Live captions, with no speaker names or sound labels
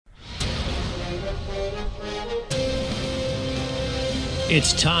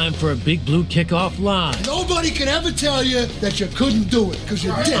It's time for a Big Blue Kickoff Live. Nobody can ever tell you that you couldn't do it, because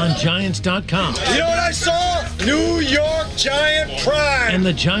you did. On Giants.com. You know what I saw? New York Giant pride. And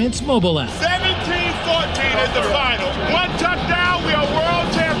the Giants mobile app. 17-14 is the final. One touchdown, we are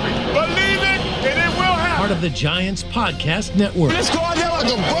world champions. Believe it, and it will happen. Part of the Giants Podcast Network. Let's go out there like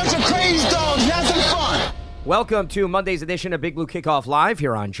a bunch of crazy dogs. Have some fun. Welcome to Monday's edition of Big Blue Kickoff Live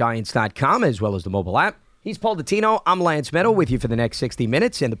here on Giants.com as well as the mobile app. He's Paul Dottino. I'm Lance Meadow with you for the next 60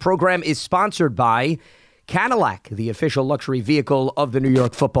 minutes. And the program is sponsored by Cadillac, the official luxury vehicle of the New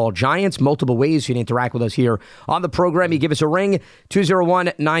York Football Giants. Multiple ways you can interact with us here on the program. You give us a ring,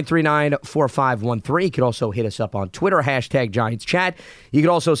 201-939-4513. You can also hit us up on Twitter, hashtag Giants Chat. You can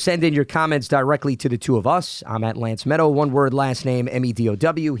also send in your comments directly to the two of us. I'm at Lance Meadow, one word, last name,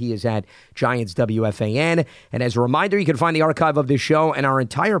 M-E-D-O-W. He is at Giants WFAN. And as a reminder, you can find the archive of this show and our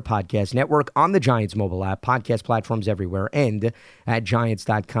entire podcast network on the Giants mobile app, podcast platforms everywhere, and at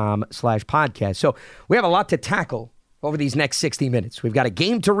Giants.com/podcast. So we have a lot to tackle over these next 60 minutes. We've got a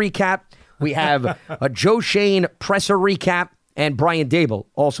game to recap. We have a Joe Schoen presser recap. And Brian Dable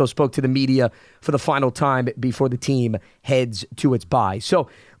also spoke to the media for the final time before the team heads to its bye. So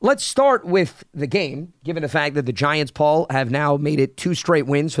let's start with the game, given the fact that the Giants, Paul, have now made it 2 straight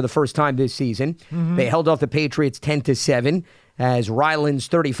wins for the first time this season. Mm-hmm. They held off the Patriots 10-7 as Ryland's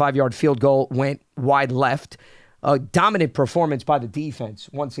 35-yard field goal went wide left. A dominant performance by the defense,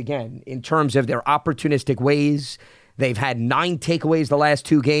 once again, in terms of their opportunistic ways. They've had 9 takeaways the last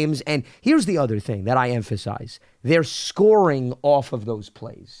 2 games. And here's the other thing that I emphasize. They're scoring off of those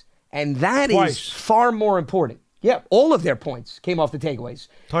plays. And that is far more important. Yeah, all of their points came off the takeaways.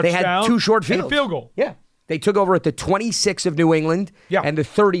 Touchdown, they had 2 short fields. And a field goal. Yeah. They took over at the 26 of New England and the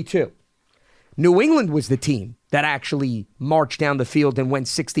 32. New England was the team that actually marched down the field and went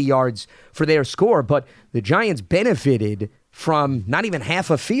 60 yards for their score. But the Giants benefited from not even half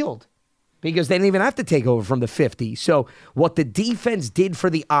a field, because they didn't even have to take over from the 50. So what the defense did for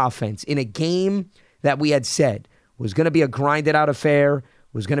the offense in a game that we had said was going to be a grinded-out affair,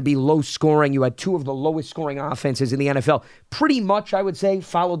 was going to be low scoring. You had 2 of the lowest scoring offenses in the NFL. Pretty much, I would say,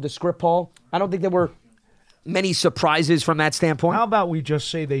 followed the script, Paul. I don't think there were many surprises from that standpoint. How about we just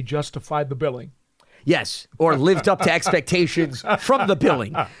say they justified the billing? Yes, or lived up to expectations from the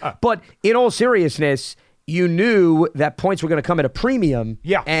billing. But in all seriousness, you knew that points were going to come at a premium.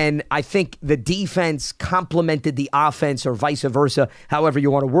 Yeah. And I think the defense complemented the offense, or vice versa, however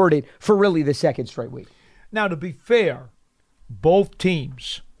you want to word it, for really the second straight week. Now, to be fair, both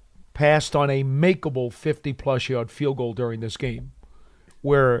teams passed on a makeable 50-plus yard field goal during this game,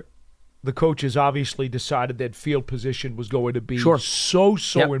 where the coaches obviously decided that field position was going to be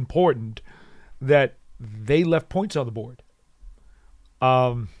so important that they left points on the board.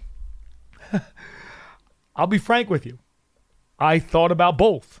 I'll be frank with you. I thought about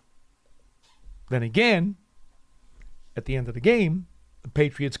both. Then again, at the end of the game, the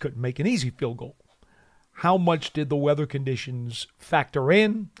Patriots couldn't make an easy field goal. How much did the weather conditions factor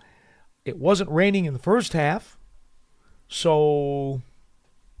in? It wasn't raining in the first half, so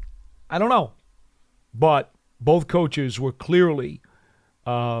I don't know. But both coaches were clearly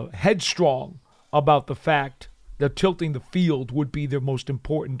headstrong about the fact that tilting the field would be their most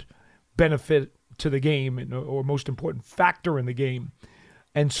important benefit to the game, or most important factor in the game.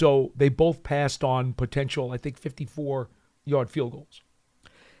 And so they both passed on potential, I think, 54-yard field goals.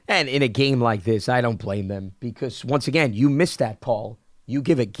 And in a game like this, I don't blame them, because once again, you missed that, Paul. You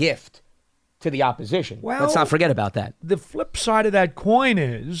give a gift to the opposition. Well, let's not forget about that. The flip side of that coin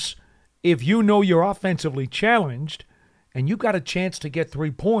is, if you know you're offensively challenged and you got a chance to get 3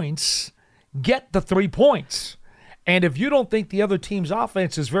 points, get the 3 points. And if you don't think the other team's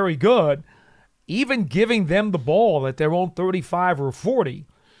offense is very good, even giving them the ball at their own 35 or 40.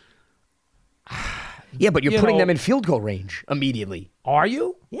 Yeah, but you're putting them in field goal range immediately. Are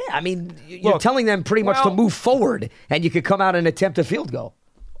you? Yeah, I mean, you're telling them pretty much to move forward, and you could come out and attempt a field goal.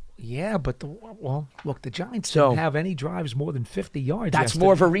 Yeah, but the Giants didn't have any drives more than 50 yards. That's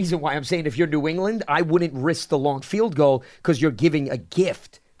more of a reason why I'm saying if you're New England, I wouldn't risk the long field goal, because you're giving a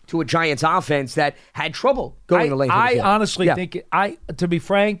gift to a Giants offense that had trouble going the length of the field. I honestly think, to be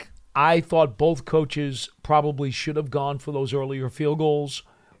frank, I thought both coaches probably should have gone for those earlier field goals.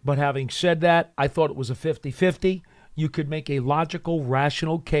 But having said that, I thought it was a 50-50. You could make a logical,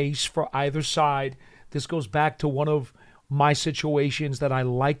 rational case for either side. This goes back to one of my situations that I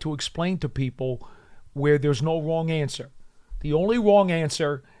like to explain to people, where there's no wrong answer. The only wrong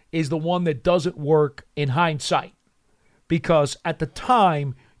answer is the one that doesn't work in hindsight, because at the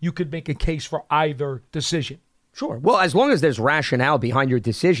time you could make a case for either decision. Sure. Well, as long as there's rationale behind your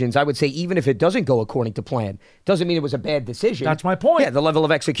decisions, I would say even if it doesn't go according to plan, doesn't mean it was a bad decision. That's my point. Yeah, the level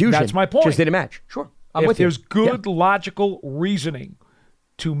of execution. That's my point. Just didn't match. Sure. I'm with you. If there's good logical reasoning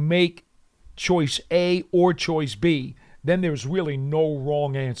to make choice A or choice B, then there's really no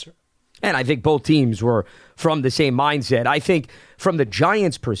wrong answer. And I think both teams were from the same mindset. I think from the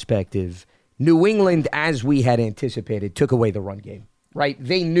Giants' perspective, New England, as we had anticipated, took away the run game, right?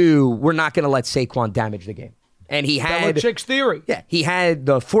 They knew we're not going to let Saquon damage the game. And he had Belichick's theory. Yeah, he had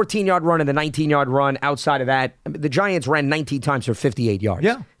the 14-yard run and the 19-yard run. Outside of that, the Giants ran 19 times for 58 yards.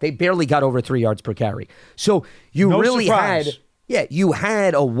 Yeah. They barely got over 3 yards per carry. So you No really surprise. you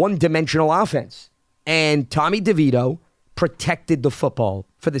had a one-dimensional offense. And Tommy DeVito protected the football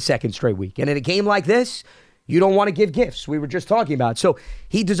for the second straight week. And in a game like this, you don't want to give gifts. We were just talking about. So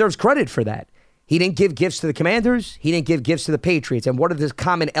he deserves credit for that. He didn't give gifts to the Commanders. He didn't give gifts to the Patriots. And what is the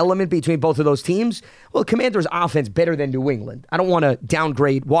common element between both of those teams? Well, Commanders' offense better than New England. I don't want to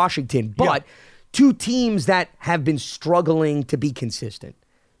downgrade Washington, but two teams that have been struggling to be consistent.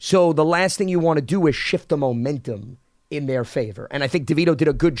 So the last thing you want to do is shift the momentum in their favor. And I think DeVito did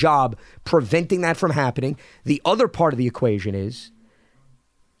a good job preventing that from happening. The other part of the equation is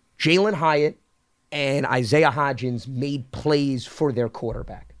Jalen Hyatt and Isaiah Hodgins made plays for their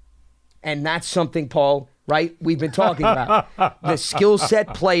quarterback. And that's something, Paul, right, we've been talking about. The skill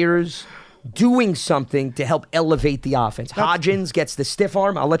set players doing something to help elevate the offense. Hodgins gets the stiff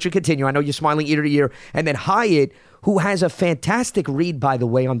arm. I'll let you continue. I know you're smiling ear to ear. And then Hyatt, who has a fantastic read, by the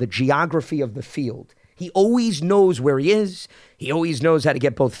way, on the geography of the field. He always knows where he is. He always knows how to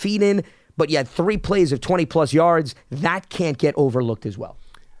get both feet in. But yet 3 plays of 20-plus yards, that can't get overlooked as well.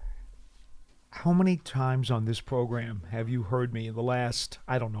 How many times on this program have you heard me in the last,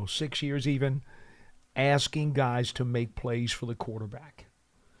 6 years even, asking guys to make plays for the quarterback?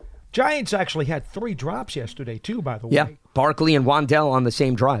 Giants actually had 3 drops yesterday, too, by the way. Yeah, Barkley and Wandell on the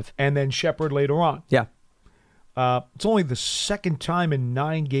same drive. And then Shepard later on. Yeah. It's only the second time in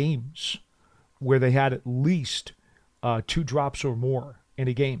 9 games where they had at least 2 drops or more in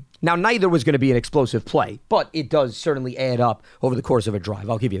a game. Now, neither was going to be an explosive play, but it does certainly add up over the course of a drive.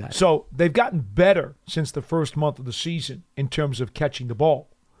 I'll give you that. So they've gotten better since the first month of the season in terms of catching the ball.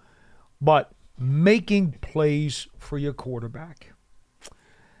 But making plays for your quarterback.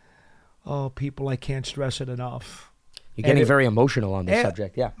 Oh, people, I can't stress it enough. You're getting very emotional on this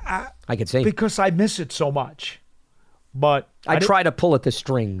subject. Yeah, I could see. Because I miss it so much. But I try to pull at the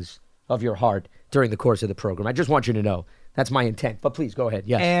strings of your heart during the course of the program. I just want you to know that's my intent. But please go ahead.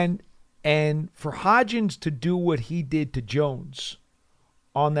 Yes. And for Hodgins to do what he did to Jones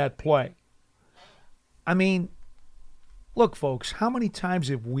on that play, I mean, look, folks, how many times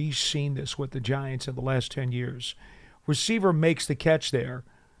have we seen this with the Giants in the last 10 years? Receiver makes the catch there,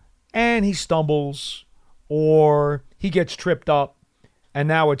 and he stumbles, or he gets tripped up, and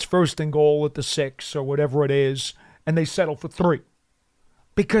now it's 1st and goal at the 6 or whatever it is, and they settle for 3.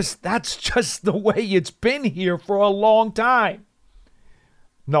 Because that's just the way it's been here for a long time.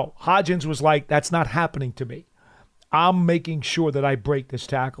 No, Hodgins was like, that's not happening to me. I'm making sure that I break this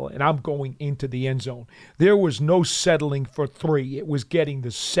tackle, and I'm going into the end zone. There was no settling for 3. It was getting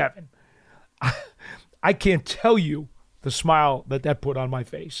the 7. I can't tell you the smile that put on my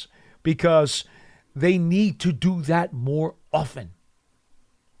face, because they need to do that more often.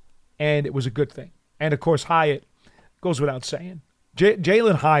 And it was a good thing. And, of course, Hyatt goes without saying.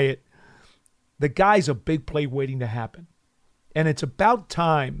 Jalen Hyatt, the guy's a big play waiting to happen. And it's about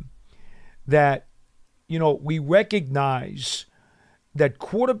time that, we recognize that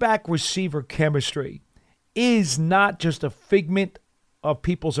quarterback-receiver chemistry is not just a figment of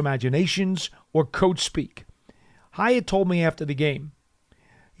people's imaginations or coach speak. Hyatt told me after the game,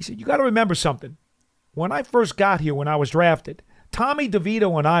 he said, you got to remember something. When I first got here, when I was drafted, Tommy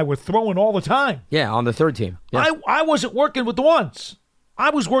DeVito and I were throwing all the time. Yeah, on the 3rd team. Yeah. I wasn't working with the 1s. I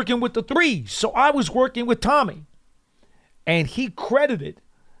was working with the 3s, so I was working with Tommy. And he credited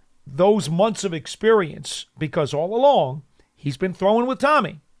those months of experience, because all along he's been throwing with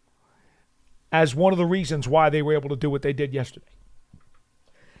Tommy, as one of the reasons why they were able to do what they did yesterday.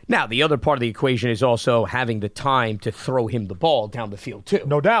 Now, the other part of the equation is also having the time to throw him the ball down the field, too.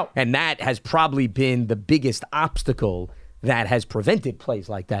 No doubt. And that has probably been the biggest obstacle that has prevented plays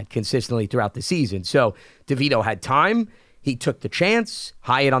like that consistently throughout the season. So DeVito had time. He took the chance.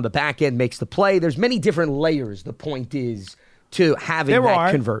 Hyatt on the back end makes the play. There's many different layers, the point is, to having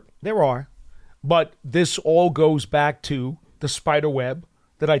convert. There are. But this all goes back to the spider web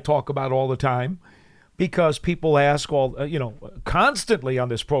that I talk about all the time, because people ask constantly on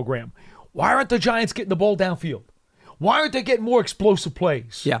this program, why aren't the Giants getting the ball downfield? Why aren't they getting more explosive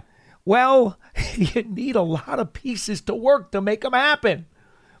plays? Yeah. Well, you need a lot of pieces to work to make them happen.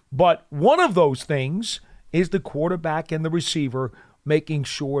 But one of those things is the quarterback and the receiver making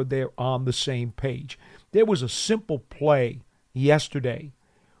sure they're on the same page. There was a simple play yesterday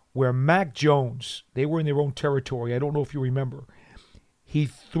where Mac Jones, they were in their own territory. I don't know if you remember. He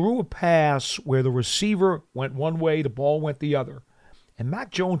threw a pass where the receiver went one way, the ball went the other. And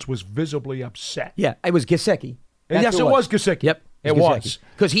Mac Jones was visibly upset. Yeah, it was Gesicki. Yes, it was Gesicki. Yep. It was.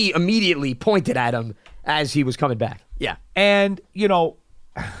 Because he immediately pointed at him as he was coming back. Yeah. And,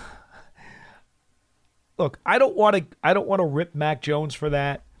 look, I don't want to rip Mac Jones for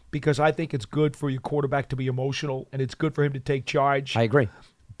that because I think it's good for your quarterback to be emotional and it's good for him to take charge. I agree.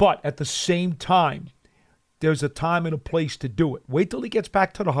 But at the same time, there's a time and a place to do it. Wait till he gets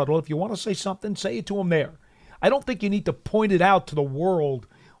back to the huddle. If you want to say something, say it to him there. I don't think you need to point it out to the world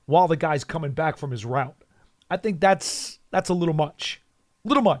while the guy's coming back from his route. I think that's a little much.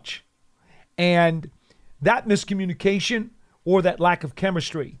 And that miscommunication or that lack of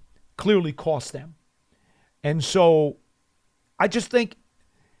chemistry clearly cost them. And so I just think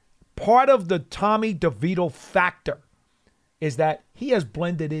part of the Tommy DeVito factor is that he has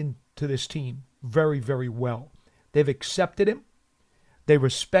blended into this team very, very well. They've accepted him. They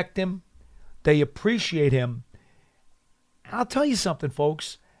respect him. They appreciate him. And I'll tell you something,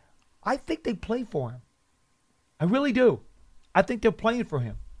 folks. I think they play for him. I really do. I think they're playing for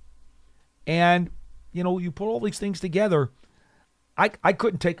him. And, you put all these things together, I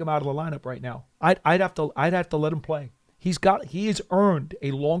couldn't take him out of the lineup right now. I'd have to let him play. He has earned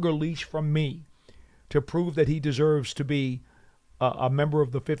a longer leash from me to prove that he deserves to be a member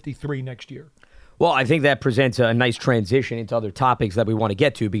of the 53 next year. Well, I think that presents a nice transition into other topics that we want to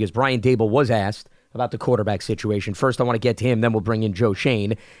get to because Brian Daboll was asked about the quarterback situation. First, I want to get to him, then we'll bring in Joe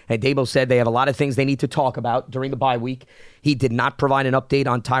Schoen. And Daboll said they have a lot of things they need to talk about during the bye week. He did not provide an update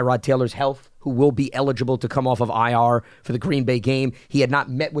on Tyrod Taylor's health, who will be eligible to come off of IR for the Green Bay game. He had not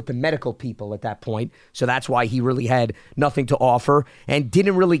met with the medical people at that point, so that's why he really had nothing to offer and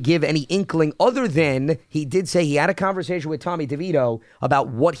didn't really give any inkling other than he did say he had a conversation with Tommy DeVito about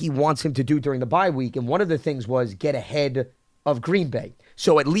what he wants him to do during the bye week, and one of the things was get ahead of Green Bay.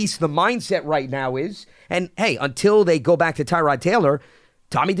 So at least the mindset right now is, and hey, until they go back to Tyrod Taylor,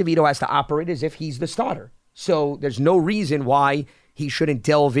 Tommy DeVito has to operate as if he's the starter. So there's no reason why he shouldn't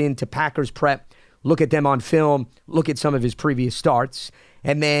delve into Packers prep, look at them on film, look at some of his previous starts.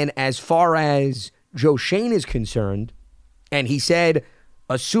 And then as far as Joe Schoen is concerned, and he said,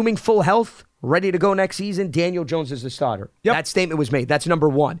 assuming full health, ready to go next season, Daniel Jones is the starter. Yep. That statement was made. That's number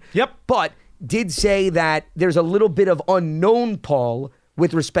one. Yep. But did say that there's a little bit of unknown, Paul,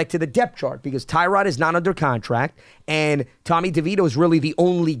 with respect to the depth chart because Tyrod is not under contract and Tommy DeVito is really the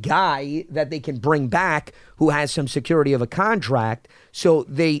only guy that they can bring back who has some security of a contract. So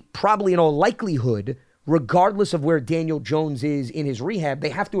they probably in all likelihood, regardless of where Daniel Jones is in his rehab, they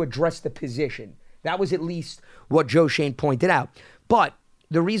have to address the position. That was at least what Joe Schoen pointed out. But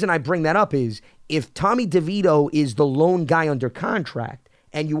the reason I bring that up is if Tommy DeVito is the lone guy under contract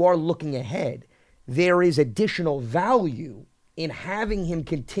and you are looking ahead, there is additional value in having him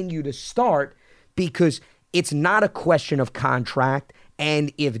continue to start because it's not a question of contract.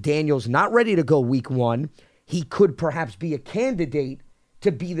 And if Daniel's not ready to go week one, he could perhaps be a candidate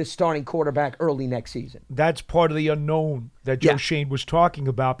to be the starting quarterback early next season. That's part of the unknown that Joe Schoen was talking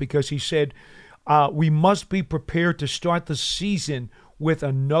about because he said we must be prepared to start the season with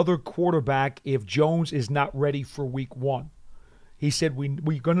another quarterback if Jones is not ready for week one. He said we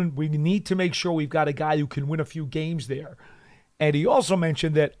need to make sure we've got a guy who can win a few games there. And he also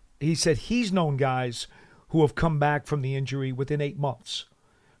mentioned that he said he's known guys who have come back from the injury within 8 months.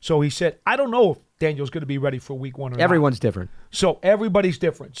 So he said, I don't know if Daniel's going to be ready for week one or not. Everyone's different. So everybody's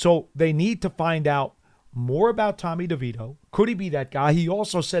different. So they need to find out more about Tommy DeVito. Could he be that guy? He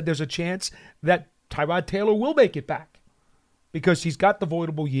also said there's a chance that Tyrod Taylor will make it back because he's got the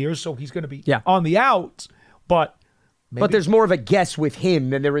voidable years, so he's going to be on the outs. But there's more of a guess with him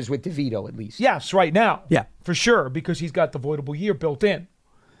than there is with DeVito, at least. Yes, right now. Yeah. For sure, because he's got the voidable year built in.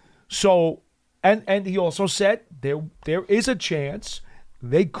 So, and he also said there is a chance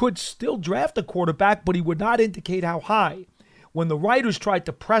they could still draft a quarterback, but he would not indicate how high. When the writers tried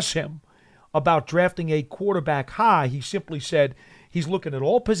to press him about drafting a quarterback high, he simply said he's looking at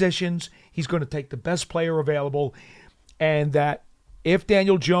all positions, he's going to take the best player available, and that if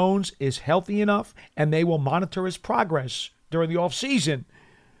Daniel Jones is healthy enough and they will monitor his progress during the offseason,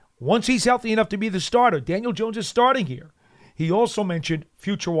 once he's healthy enough to be the starter, Daniel Jones is starting here. He also mentioned,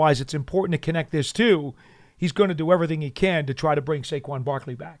 future-wise, it's important to connect this too. He's going to do everything he can to try to bring Saquon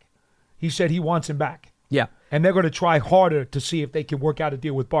Barkley back. He said he wants him back. Yeah. And they're going to try harder to see if they can work out a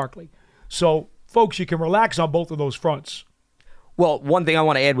deal with Barkley. So, folks, you can relax on both of those fronts. Well, one thing I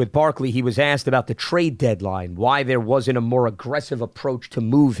want to add with Barkley, he was asked about the trade deadline, why there wasn't a more aggressive approach to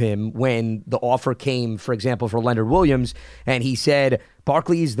move him when the offer came, for example, for Leonard Williams. And he said,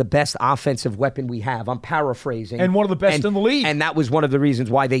 Barkley is the best offensive weapon we have. I'm paraphrasing. And one of the best in the league. And that was one of the reasons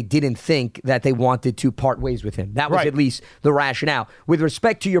why they didn't think that they wanted to part ways with him. That was at least the rationale. With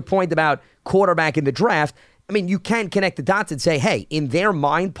respect to your point about quarterback in the draft, I mean, you can connect the dots and say, hey, in their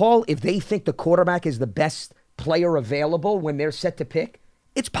mind, Paul, if they think the quarterback is the best player available when they're set to pick,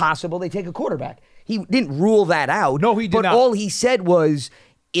 it's possible they take a quarterback. He didn't rule that out. No, he did but not. All he said was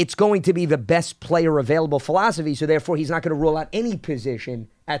it's going to be the best player available philosophy, so therefore he's not going to rule out any position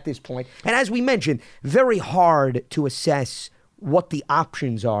at this point. And as we mentioned, very hard to assess what the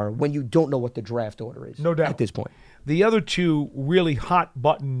options are when you don't know what the draft order is. No doubt. At this point. The other two really hot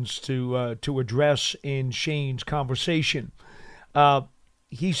buttons to address in Shane's conversation.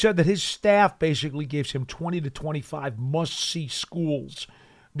 He said that his staff basically gives him 20 to 25 must-see schools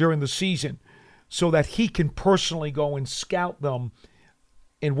during the season so that he can personally go and scout them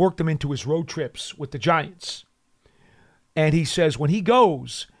and work them into his road trips with the Giants. And he says when he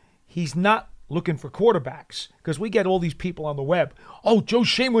goes, he's not looking for quarterbacks because we get all these people on the web. Oh, Joe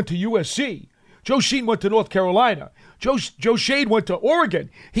Schoen went to USC. Joe Schoen went to North Carolina. Joe Schoen went to Oregon.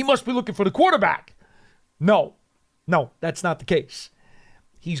 He must be looking for the quarterback. No, that's not the case.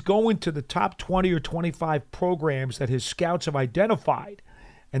 He's going to the top 20 or 25 programs that his scouts have identified,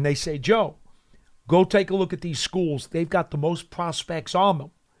 and they say, Joe, go take a look at these schools. They've got the most prospects on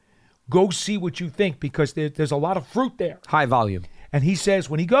them. Go see what you think because there's a lot of fruit there. High volume. And he says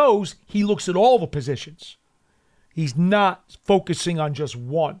when he goes, he looks at all the positions. He's not focusing on just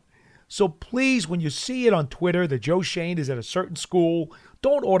one. So please, when you see it on Twitter that Joe Schoen is at a certain school,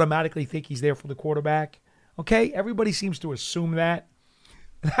 don't automatically think he's there for the quarterback. Okay? Everybody seems to assume that.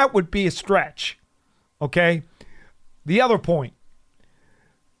 That would be a stretch. Okay? The other point.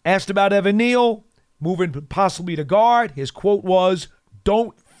 Asked about Evan Neal, moving possibly to guard. His quote was,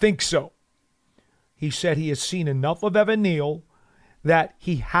 don't think so. He said he has seen enough of Evan Neal that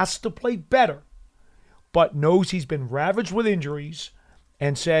he has to play better, but knows he's been ravaged with injuries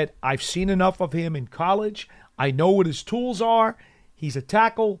and said, I've seen enough of him in college. I know what his tools are. He's a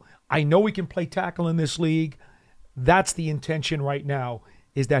tackle. I know he can play tackle in this league. That's the intention right now,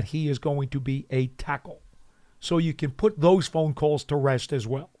 is that he is going to be a tackle. So you can put those phone calls to rest as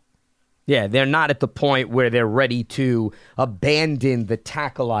well. Yeah, they're not at the point where they're ready to abandon the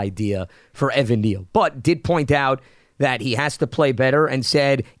tackle idea for Evan Neal, but did point out that he has to play better and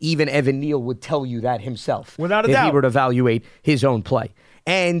said even Evan Neal would tell you that himself. Without a if doubt. he were to evaluate his own play.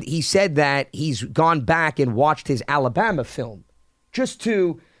 And he said that he's gone back and watched his Alabama film just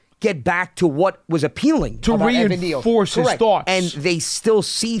to get back to what was appealing to about Evan Neal. reinforce his thoughts. And they still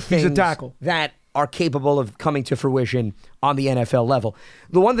see things He's a tackle. that are capable of coming to fruition on the NFL level.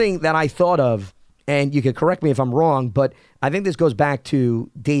 The one thing that I thought of, and you can correct me if I'm wrong, but I think this goes back to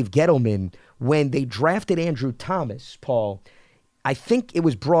Dave Gettleman when they drafted Andrew Thomas, Paul. I think it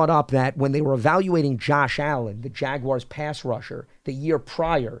was brought up that when they were evaluating Josh Allen, the Jaguars pass rusher, the year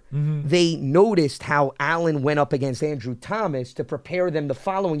prior, they noticed how Allen went up against Andrew Thomas to prepare them the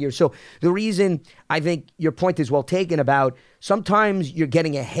following year. So the reason I think your point is well taken about sometimes you're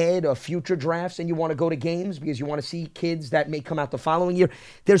getting ahead of future drafts and you want to go to games because you want to see kids that may come out the following year.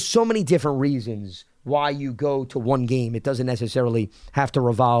 There's so many different reasons why you go to one game. It doesn't necessarily have to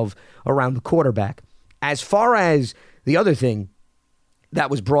revolve around the quarterback. As far as the other thing that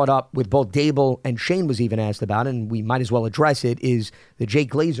was brought up with both Dable and Shane was even asked about, and we might as well address it, is the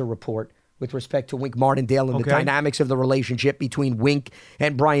Jake Glazer report with respect to Wink Martindale and the dynamics of the relationship between Wink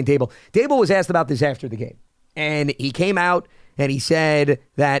and Brian Dable. Dable was asked about this after the game, and he came out and he said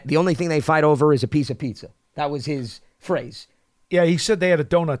that the only thing they fight over is a piece of pizza. That was his phrase. Yeah, he said they had a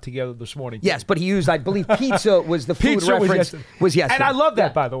donut together this morning. Yes, but he used, I believe, pizza was the food reference. Was yesterday. And I love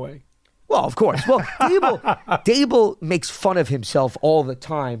that, by the way. Well, of course. Well, Dable makes fun of himself all the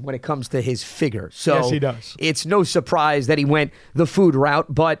time when it comes to his figure. So yes, he does. It's no surprise that he went the food route,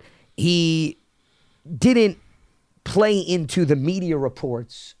 but he didn't play into the media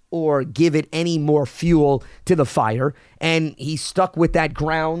reports or give it any more fuel to the fire. And he stuck with that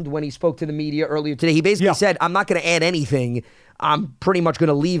ground when he spoke to the media earlier today. He basically said, I'm not going to add anything. I'm pretty much going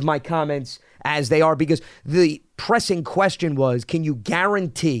to leave my comments as they are because the pressing question was, can you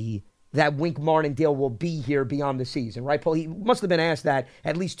guarantee that Wink Martindale will be here beyond the season, right, Paul? He must have been asked that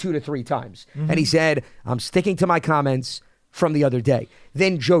at least 2 to 3 times. And he said, I'm sticking to my comments from the other day.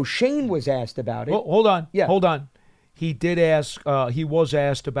 Then Joe Schoen was asked about it. Well, hold on. Yeah. Hold on. he was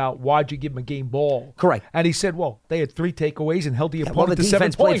asked about why'd you give him a game ball. Correct. And he said, well, they had 3 takeaways and held the opponent well, the to 7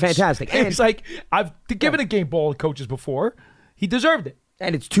 defense played points. fantastic. And he's like, I've given a game ball to coaches before. He deserved it.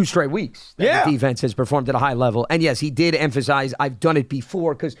 And it's 2 straight weeks that the defense has performed at a high level. And yes, he did emphasize, I've done it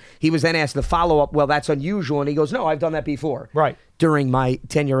before, because he was then asked the follow-up, well, that's unusual. And he goes, no, I've done that before. Right. During my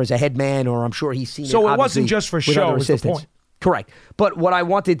tenure as a head man, or I'm sure he's seen it. So it wasn't just for show, is the point. Correct. But what I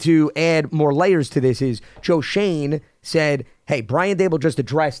wanted to add more layers to this is Joe Schoen said, hey, Brian Dable just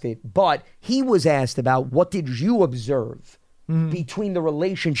addressed it, but he was asked about what did you observe between the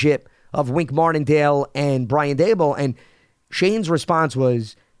relationship of Wink Martindale and Brian Dable, and Shane's response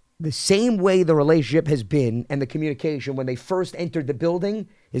was the same way the relationship has been and the communication when they first entered the building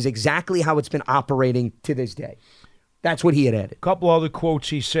is exactly how it's been operating to this day. That's what he had added. A couple other quotes.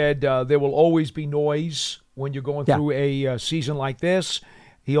 He said, there will always be noise when you're going through a season like this.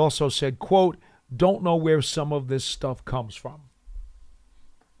 He also said, quote, don't know where some of this stuff comes from.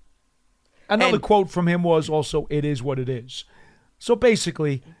 Another quote from him was also, it is what it is. So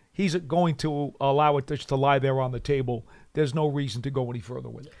basically, he's going to allow it just to lie there on the table. There's no reason to go any further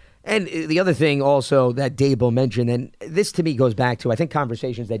with it. And the other thing also that Dable mentioned, and this to me goes back to, I think,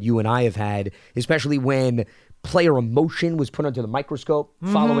 conversations that you and I have had, especially when player emotion was put under the microscope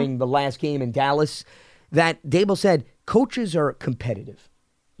following the last game in Dallas, that Dable said coaches are competitive.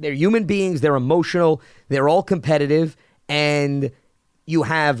 They're human beings. They're emotional. They're all competitive. And you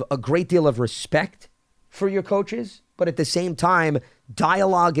have a great deal of respect for your coaches. But at the same time,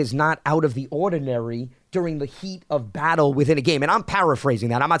 dialogue is not out of the ordinary during the heat of battle within a game. And I'm paraphrasing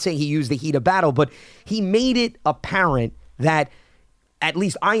that. I'm not saying he used the heat of battle, but he made it apparent that, at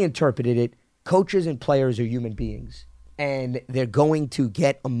least I interpreted it, coaches and players are human beings. And they're going to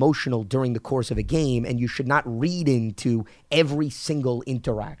get emotional during the course of a game, and you should not read into every single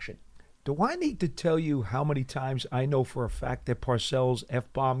interaction. Do I need to tell you how many times I know for a fact that Parcells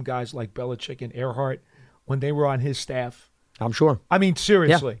F-bombed guys like Belichick and Earhart when they were on his staff? I'm sure. I mean,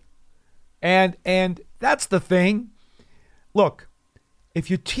 seriously. Yeah. And that's the thing. Look, if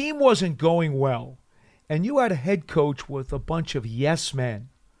your team wasn't going well and you had a head coach with a bunch of yes men,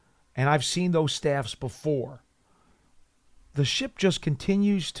 and I've seen those staffs before, the ship just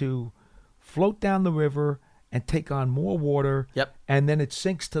continues to float down the river and take on more water. Yep. And then it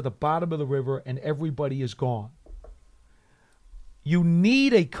sinks to the bottom of the river and everybody is gone. You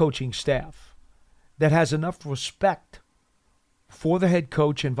need a coaching staff that has enough respect for the head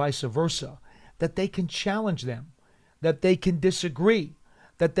coach and vice versa, that they can challenge them, that they can disagree,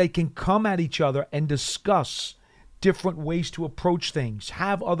 that they can come at each other and discuss different ways to approach things,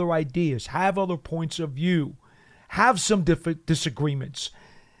 have other ideas, have other points of view, have some different disagreements.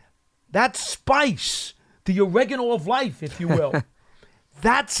 That's spice, the oregano of life, if you will.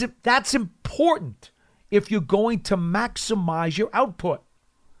 That's important if you're going to maximize your output.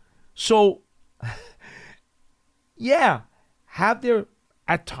 So, yeah, have there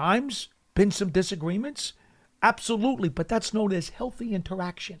at times been some disagreements? Absolutely, but that's known as healthy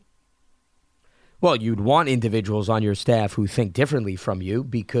interaction. Well, you'd want individuals on your staff who think differently from you,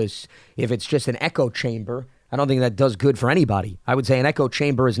 because if it's just an echo chamber, I don't think that does good for anybody. I would say an echo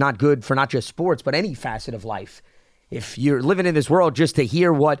chamber is not good for not just sports, but any facet of life. If you're living in this world just to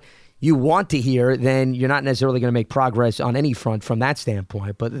hear what you want to hear, then you're not necessarily going to make progress on any front from that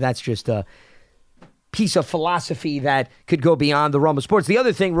standpoint. But that's just a piece of philosophy that could go beyond the realm of sports. The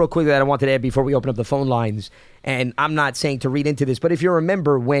other thing real quickly that I wanted to add before we open up the phone lines, and I'm not saying to read into this, but if you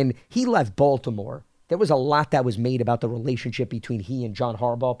remember when he left Baltimore, there was a lot that was made about the relationship between he and John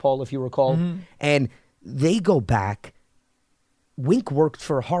Harbaugh, Paul, if you recall. And they go back. Wink worked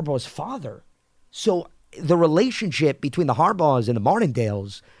for Harbaugh's father. So the relationship between the Harbaughs and the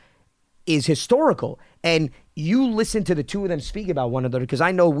Martindales is historical. And you listen to the two of them speak about one another, because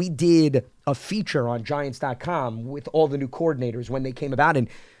I know we did a feature on Giants.com with all the new coordinators when they came about, and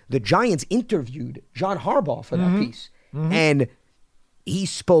the Giants interviewed John Harbaugh for that piece. And he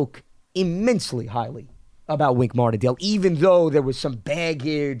spoke immensely highly about Wink Martindale, even though there was some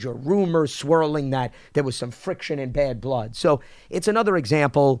baggage or rumors swirling that there was some friction and bad blood. So it's another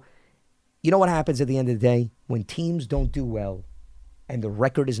example. You know what happens at the end of the day? When teams don't do well and the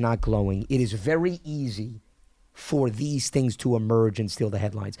record is not glowing, it is very easy for these things to emerge and steal the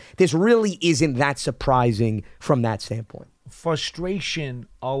headlines. This really isn't that surprising from that standpoint. Frustration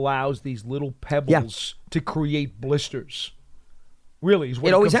allows these little pebbles to create blisters. Really is what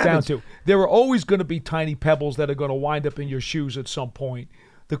it comes down to. There are always going to be tiny pebbles that are going to wind up in your shoes at some point.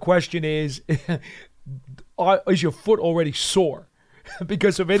 The question is your foot already sore?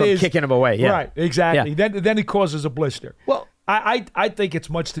 Because if it From is kicking them away, right, exactly. Then it causes a blister. Well, I think it's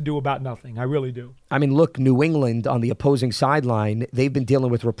much to do about nothing. I really do. I mean, look, New England on the opposing sideline, they've been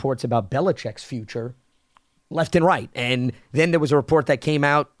dealing with reports about Belichick's future left and right. And then there was a report that came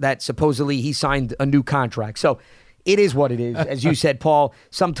out that supposedly he signed a new contract. So it is what it is. As you said, Paul,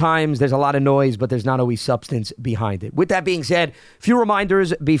 sometimes there's a lot of noise, but there's not always substance behind it. With that being said, a few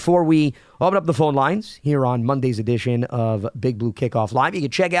reminders before we open up the phone lines here on Monday's edition of Big Blue Kickoff Live. You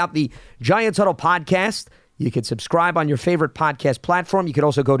can check out the Giants Huddle podcast. You can subscribe on your favorite podcast platform. You can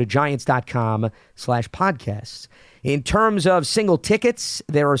also go to giants.com/podcasts. In terms of single tickets,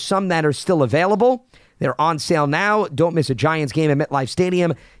 there are some that are still available. They're on sale now. Don't miss a Giants game at MetLife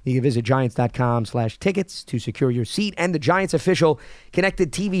Stadium. You can visit giants.com/tickets to secure your seat. And the Giants official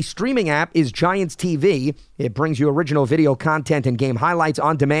connected TV streaming app is Giants TV. It brings you original video content and game highlights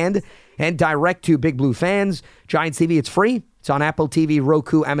on demand and direct to Big Blue fans. Giants TV, it's free. It's on Apple TV,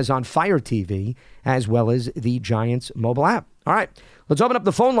 Roku, Amazon Fire TV, as well as the Giants mobile app. All right, let's open up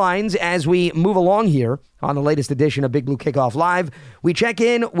the phone lines as we move along here on the latest edition of Big Blue Kickoff Live. We check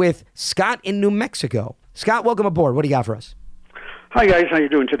in with Scott in New Mexico. Scott, welcome aboard. What do you got for us? Hi, guys. How you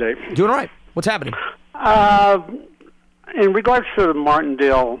doing today? Doing all right. What's happening? In regards to the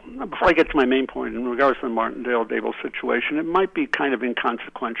Martindale, before I get to my main point, in regards to the Martindale-Dable situation, it might be kind of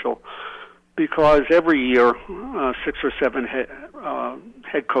inconsequential because every year 6 or 7 head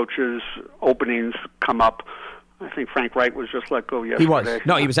coaches openings come up. I think Frank Wright was just let go yesterday. He was.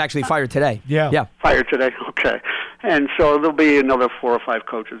 No, he was actually fired today. Yeah. Fired today? Okay. And so there'll be another 4 or 5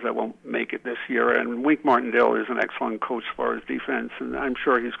 coaches that won't make it this year. And Wink Martindale is an excellent coach as far as defense, and I'm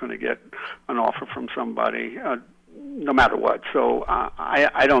sure he's going to get an offer from somebody no matter what. So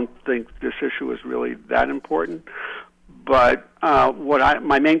I don't think this issue is really that important. But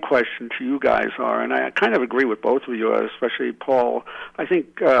my main question to you guys are, and I kind of agree with both of you, especially Paul, I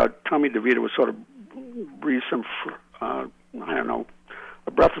think Tommy DeVito was sort of breathe some, a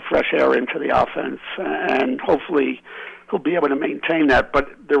breath of fresh air into the offense, and hopefully he'll be able to maintain that. But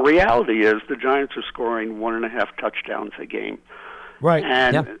the reality is the Giants are scoring 1.5 touchdowns a game. Right.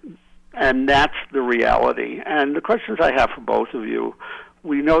 And that's the reality. And the questions I have for both of you,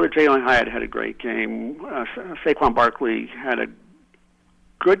 we know that Jalen Hyatt had a great game. Saquon Barkley had a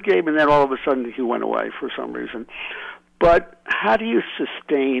good game, and then all of a sudden he went away for some reason. But how do you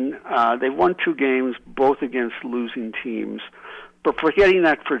sustain, they've won 2 games, both against losing teams. But forgetting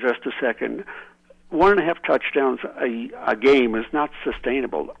that for just a second, 1.5 touchdowns a game is not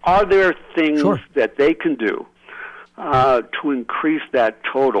sustainable. Are there things that they can do to increase that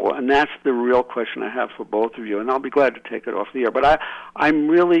total? And that's the real question I have for both of you. And I'll be glad to take it off the air. But I'm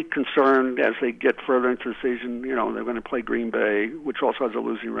really concerned as they get further into the season. You know, they're going to play Green Bay, which also has a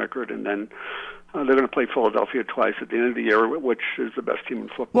losing record, and then they're going to play Philadelphia twice at the end of the year, which is the best team in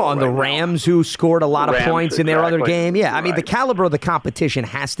football. Well, and the Rams, who scored a lot of points in their other game. Yeah, I mean, the caliber of the competition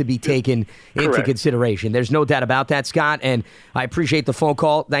has to be taken into consideration. There's no doubt about that, Scott, and I appreciate the phone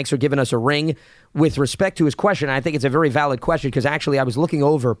call. Thanks for giving us a ring. With respect to his question, I think it's a very valid question because actually I was looking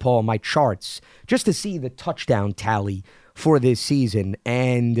over, Paul, my charts just to see the touchdown tally for this season,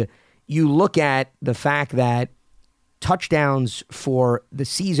 and you look at the fact that touchdowns for the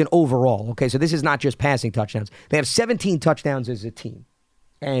season overall. Okay, so this is not just passing touchdowns. They have 17 touchdowns as a team,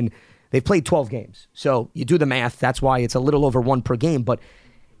 and they've played 12 games. So you do the math. That's why it's a little over 1 per game, but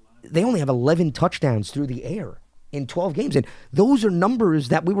they only have 11 touchdowns through the air in 12 games, and those are numbers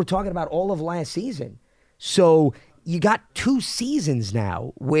that we were talking about all of last season. So you got 2 seasons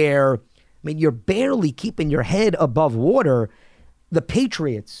now where, I mean, you're barely keeping your head above water. The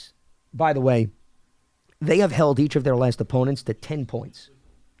Patriots, by the way, they have held each of their last opponents to 10 points.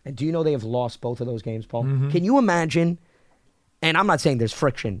 And do you know they have lost both of those games, Paul? Mm-hmm. Can you imagine, and I'm not saying there's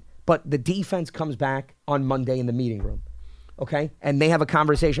friction, but the defense comes back on Monday in the meeting room, okay? And they have a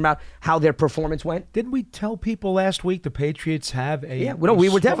conversation about how their performance went. Didn't we tell people last week the Patriots have we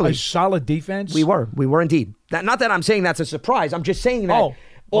were definitely a solid defense? We were indeed. Not that I'm saying that's a surprise. I'm just saying that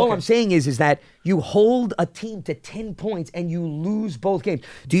all I'm saying is that you hold a team to 10 points and you lose both games.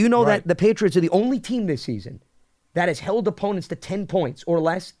 Do you know that the Patriots are the only team this season that has held opponents to 10 points or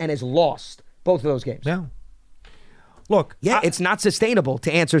less and has lost both of those games? No. Look. It's not sustainable,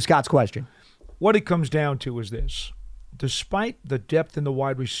 to answer Scott's question. What it comes down to is this. Despite the depth in the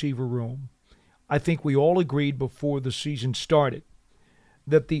wide receiver room, I think we all agreed before the season started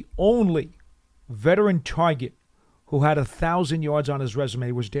that the only veteran target who had 1,000 yards on his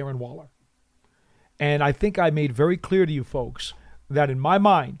resume was Darren Waller. And I think I made very clear to you folks that in my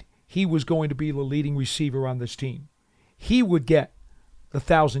mind, he was going to be the leading receiver on this team. He would get the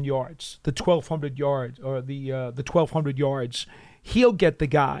 1,000 yards, the 1,200 yards, or the 1,200 yards. he'll get the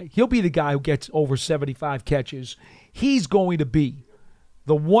guy. He'll be the guy who gets over 75 catches. He's going to be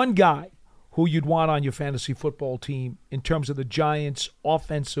the one guy who you'd want on your fantasy football team in terms of the Giants'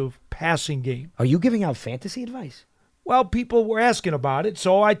 offensive passing game. Are you giving out fantasy advice? Well, people were asking about it,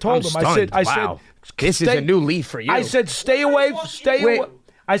 so I told them. Stunned. I Wow. said, This is a new leaf for you. I said, stay away.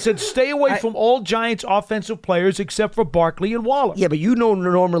 I said, stay away from all Giants offensive players except for Barkley and Waller. Yeah, but you don't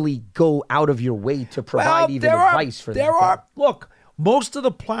normally go out of your way to provide advice for that. Look, most of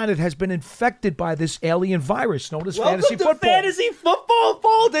the planet has been infected by this alien virus known as fantasy football. Fantasy football,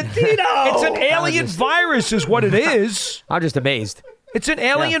 Paul Dottino. It's an alien virus is what it is. I'm just amazed. It's an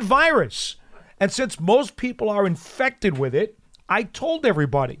alien virus. And since most people are infected with it, I told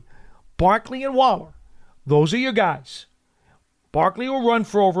everybody, Barkley and Waller, those are your guys. Barkley will run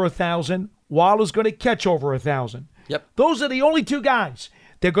for over 1,000. Waller's going to catch over 1,000. Yep. Those are the only two guys.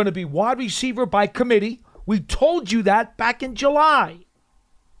 They're going to be wide receiver by committee. We told you that back in July.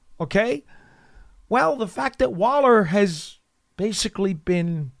 Okay? Well, the fact that Waller has basically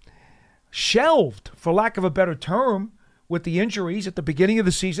been shelved, for lack of a better term, with the injuries at the beginning of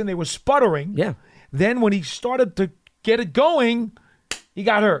the season, they were sputtering. Yeah. Then when he started to get it going, he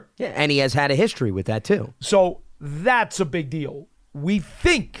got hurt. Yeah, and he has had a history with that too. So that's a big deal. We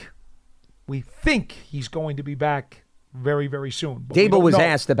think he's going to be back very, very soon. Dable was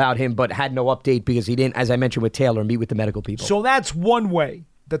asked about him, but had no update because he didn't, as I mentioned with Taylor, meet with the medical people. So that's one way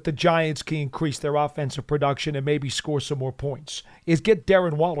that the Giants can increase their offensive production and maybe score some more points, is get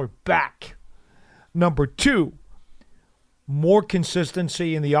Darren Waller back. Number two, more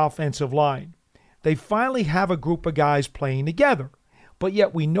consistency in the offensive line. They finally have a group of guys playing together. But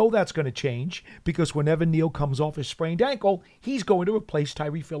yet we know that's going to change because whenever Neal comes off his sprained ankle, he's going to replace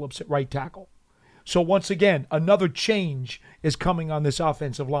Tyree Phillips at right tackle. So once again, another change is coming on this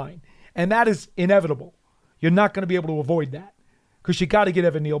offensive line. And that is inevitable. You're not going to be able to avoid that because you got to get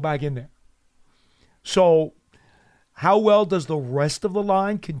Evan Neal back in there. So how well does the rest of the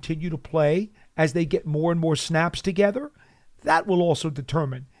line continue to play as they get more and more snaps together? That will also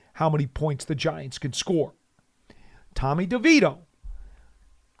determine how many points the Giants can score. Tommy DeVito.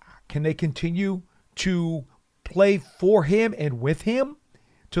 Can they continue to play for him and with him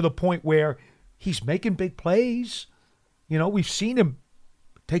to the point where he's making big plays? You know, we've seen him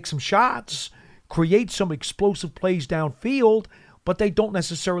take some shots, create some explosive plays downfield, but they don't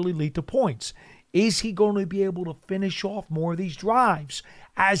necessarily lead to points. Is he going to be able to finish off more of these drives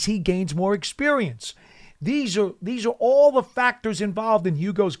as he gains more experience? These are all the factors involved in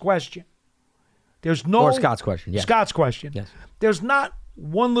Hugo's question. There's no or Scott's question. Yeah. Scott's question. Yes. There's not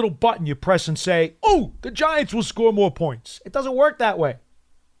one little button you press and say, oh, the Giants will score more points. It doesn't work that way.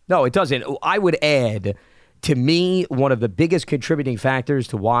 No, it doesn't. I would add, to me, one of the biggest contributing factors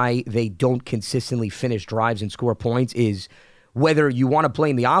to why they don't consistently finish drives and score points is whether you want to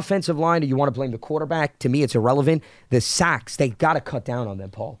blame the offensive line or you want to blame the quarterback. To me, it's irrelevant. The sacks, they got to cut down on them,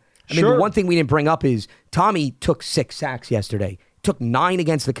 Paul. I mean, the one thing we didn't bring up is Tommy took 6 sacks yesterday. Took 9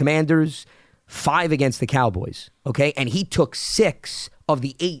 against the Commanders, 5 against the Cowboys, okay? And he took 6 of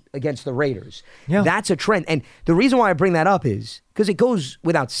the 8 against the Raiders. Yeah. That's a trend. And the reason why I bring that up is because it goes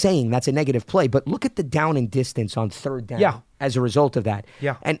without saying that's a negative play, but look at the down and distance on third down as a result of that.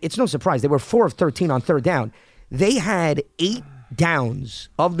 Yeah. And it's no surprise. They were 4 of 13 on third down. They had 8 downs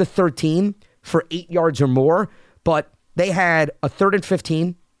of the 13 for 8 yards or more, but they had a 3rd and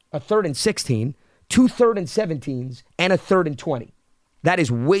 15, a 3rd and 16, 2 3rd and 17s, and a 3rd and 20. That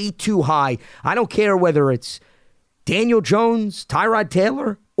is way too high. I don't care whether it's Daniel Jones, Tyrod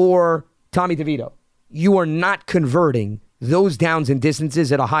Taylor, or Tommy DeVito. You are not converting those downs and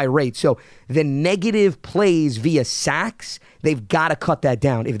distances at a high rate. So the negative plays via sacks, they've got to cut that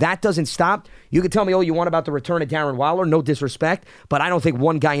down. If that doesn't stop, you can tell me all you want about the return of Darren Waller, no disrespect, but I don't think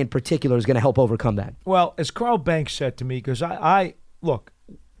one guy in particular is going to help overcome that. Well, as Carl Banks said to me, because I look,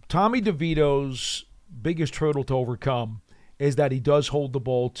 Tommy DeVito's biggest hurdle to overcome is that he does hold the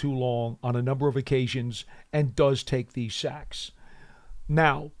ball too long on a number of occasions and does take these sacks.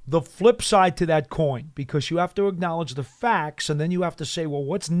 Now, the flip side to that coin, because you have to acknowledge the facts and then you have to say, well,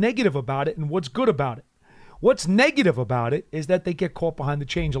 what's negative about it and what's good about it? What's negative about it is that they get caught behind the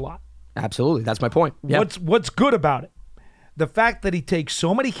chains a lot. Absolutely. That's my point. Yep. What's good about it? The fact that he takes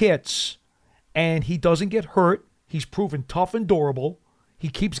so many hits and he doesn't get hurt. He's proven tough and durable. He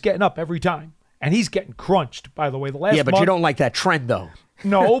keeps getting up every time. And he's getting crunched, by the way. The last but month, you don't like that trend, though.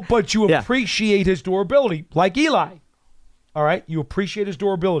 No, but you appreciate his durability, like Eli. All right? You appreciate his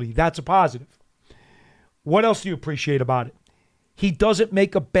durability. That's a positive. What else do you appreciate about it? He doesn't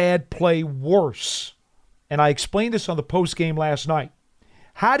make a bad play worse. And I explained this on the postgame last night.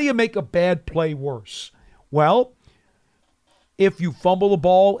 How do you make a bad play worse? Well, if you fumble the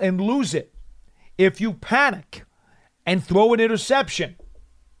ball and lose it, if you panic and throw an interception,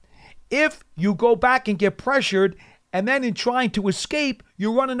 if you go back and get pressured and then in trying to escape,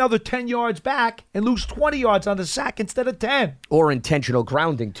 you run another 10 yards back and lose 20 yards on the sack instead of 10. Or intentional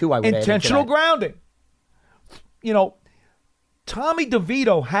grounding, too, I would add. Intentional grounding. You know, Tommy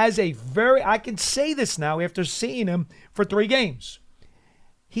DeVito has I can say this now after seeing him for 3 games.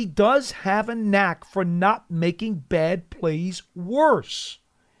 He does have a knack for not making bad plays worse.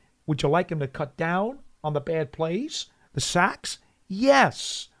 Would you like him to cut down on the bad plays, the sacks?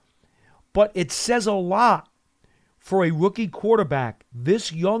 Yes. But it says a lot for a rookie quarterback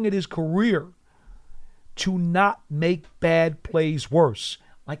this young in his career to not make bad plays worse.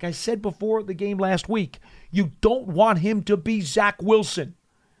 Like I said before the game last week, you don't want him to be Zach Wilson.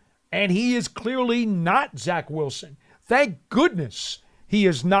 And he is clearly not Zach Wilson. Thank goodness he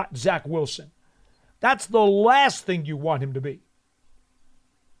is not Zach Wilson. That's the last thing you want him to be.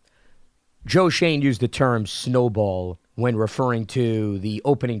 Joe Schoen used the term snowball when referring to the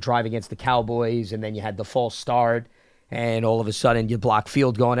opening drive against the Cowboys, and then you had the false start, and all of a sudden you block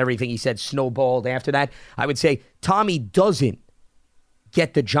field goal and everything. He said snowballed after that. I would say Tommy doesn't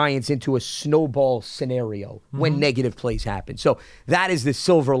get the Giants into a snowball scenario when negative plays happen. So that is the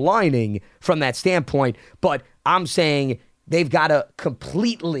silver lining from that standpoint. But I'm saying they've got to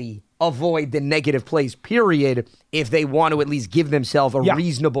completely avoid the negative plays, period, if they want to at least give themselves a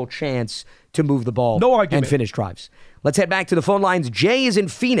reasonable chance to move the ball and finish drives. Let's head back to the phone lines. Jay is in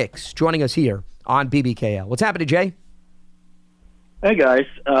Phoenix joining us here on BBKL. What's happening, Jay? Hey, guys.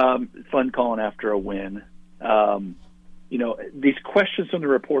 Fun calling after a win. These questions from the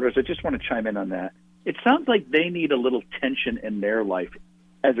reporters, I just want to chime in on that. It sounds like they need a little tension in their life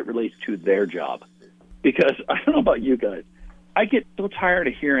as it relates to their job. Because I don't know about you guys. I get so tired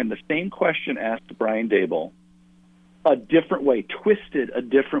of hearing the same question asked to Brian Daboll a different way, twisted a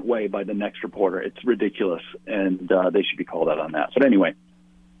different way by the next reporter. It's ridiculous, and they should be called out on that. But anyway,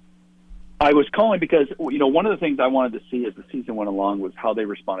 I was calling because, one of the things I wanted to see as the season went along was how they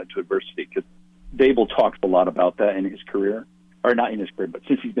responded to adversity, because Daboll talks a lot about that in his career, or not in his career, but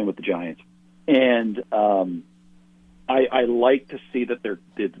since he's been with the Giants. And I like to see that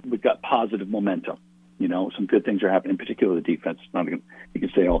we've got positive momentum. Some good things are happening, particularly the defense. You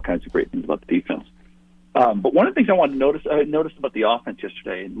can say all kinds of great things about the defense. But one of the things I noticed about the offense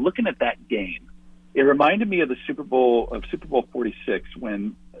yesterday, and looking at that game, it reminded me of the Super Bowl 46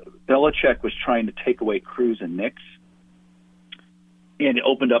 when Belichick was trying to take away Cruz and Nix, and it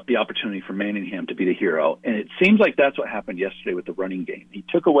opened up the opportunity for Manningham to be the hero. And it seems like that's what happened yesterday with the running game. He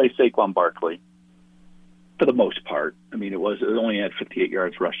took away Saquon Barkley for the most part. I mean, it only had 58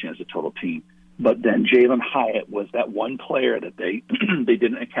 yards rushing as a total team. But then Jalen Hyatt was that one player that they they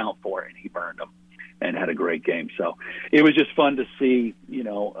didn't account for, and he burned them and had a great game. So it was just fun to see.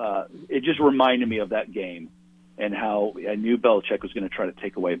 It just reminded me of that game and how I knew Belichick was going to try to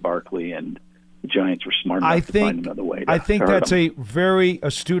take away Barkley, and the Giants were smart enough to find another way. I think that's a very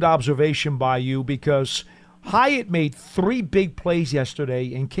astute observation by you, because Hyatt made 3 big plays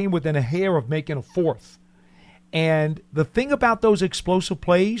yesterday and came within a hair of making a 4th. And the thing about those explosive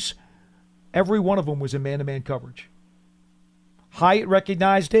plays, every one of them was in man-to-man coverage. Hyatt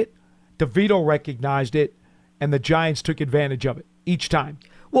recognized it, DeVito recognized it, and the Giants took advantage of it each time.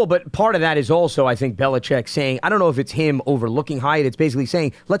 Well, but part of that is also, I think, Belichick saying, I don't know if it's him overlooking Hyatt. It's basically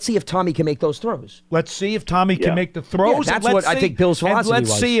saying, let's see if Tommy can make those throws. Let's see if Tommy can make the throws. Yeah, that's what I think Bill's philosophy was.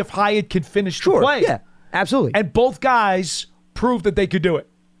 Let's see if Hyatt can finish the play. Yeah, absolutely. And both guys proved that they could do it.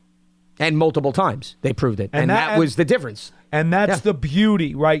 And multiple times they proved it. And that was the difference. And that's the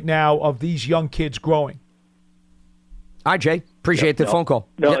beauty right now of these young kids growing. All right, Jay. Appreciate the phone call.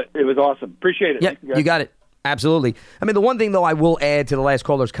 No, it was awesome. Appreciate it. Yeah, you got it. Absolutely. I mean, the one thing, though, I will add to the last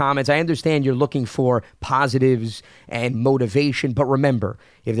caller's comments, I understand you're looking for positives and motivation, but remember,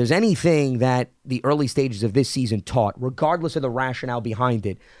 if there's anything that the early stages of this season taught, regardless of the rationale behind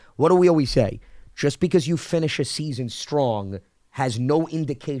it, what do we always say? Just because you finish a season strong has no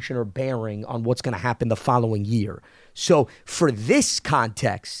indication or bearing on what's going to happen the following year. So for this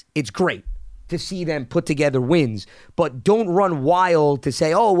context, it's great to see them put together wins, but don't run wild to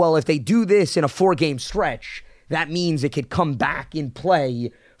say, oh, well, if they do this in a 4-game stretch, that means it could come back in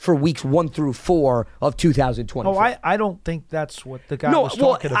play for weeks 1 through 4 of 2024. Oh, I don't think that's what the guy was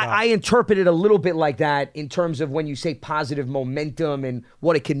talking about. I interpret it a little bit like that in terms of when you say positive momentum and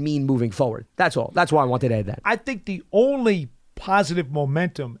what it can mean moving forward. That's all. That's why I wanted to add that. I think the only positive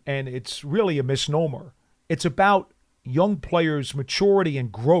momentum, and it's really a misnomer, it's about young players' maturity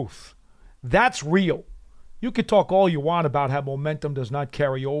and growth. That's real. You could talk all you want about how momentum does not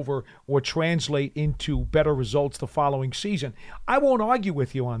carry over or translate into better results the following season. I won't argue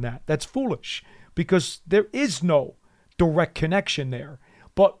with you on that. That's foolish because there is no direct connection there.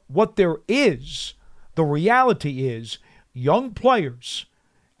 But what there is, the reality is, young players,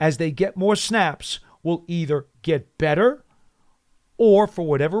 as they get more snaps, will either get better or, for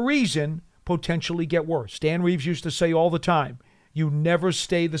whatever reason, potentially get worse. Dan Reeves used to say all the time, you never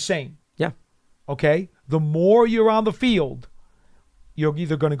stay the same. Yeah. Okay? The more you're on the field, you're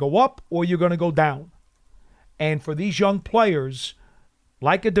either going to go up or you're going to go down. And for these young players,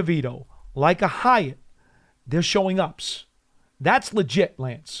 like a DeVito, like a Hyatt, they're showing ups. That's legit,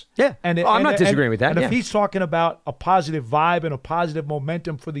 Lance. Yeah. I'm not disagreeing with that. And if he's talking about a positive vibe and a positive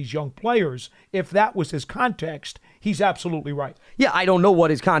momentum for these young players, if that was his context, he's absolutely right. Yeah, I don't know what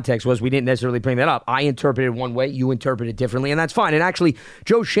his context was. We didn't necessarily bring that up. I interpreted it one way, you interpreted it differently, and that's fine. And actually,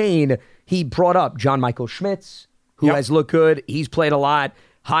 Joe Schoen, he brought up John Michael Schmitz, who has looked good. He's played a lot.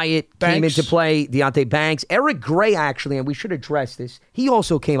 Hyatt came into play, Deonte Banks. Eric Gray, actually, and we should address this, he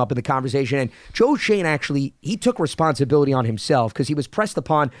also came up in the conversation. And Joe Schoen, actually, he took responsibility on himself because he was pressed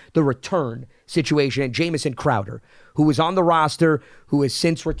upon the return situation and Jamison Crowder, who was on the roster, who has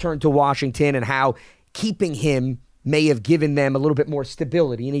since returned to Washington, and how keeping him may have given them a little bit more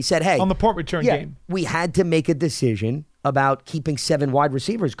stability. And he said, hey, on the punt return game, we had to make a decision about keeping 7 wide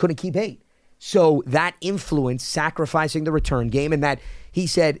receivers, couldn't keep 8. So that influenced sacrificing the return game, and that he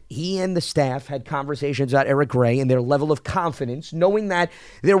said he and the staff had conversations about Eric Gray and their level of confidence, knowing that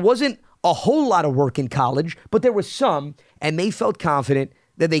there wasn't a whole lot of work in college, but there was some, and they felt confident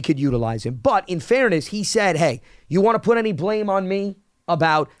that they could utilize him. But in fairness, he said, hey, you want to put any blame on me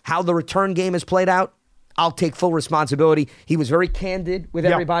about how the return game has played out? I'll take full responsibility. He was very candid with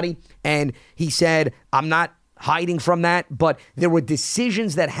everybody, and he said, I'm not hiding from that, but there were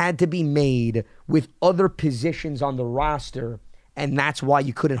decisions that had to be made with other positions on the roster, and that's why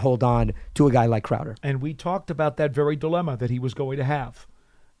you couldn't hold on to a guy like Crowder. And we talked about that very dilemma that he was going to have,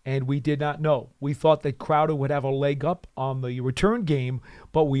 and we did not know. We thought that Crowder would have a leg up on the return game,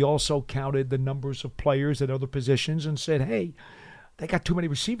 but we also counted the numbers of players at other positions and said, hey, they got too many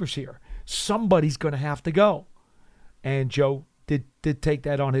receivers here. Somebody's going to have to go. And Joe did take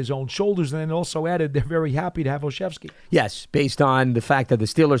that on his own shoulders, and then also added they're very happy to have Olszewski. Yes, based on the fact that the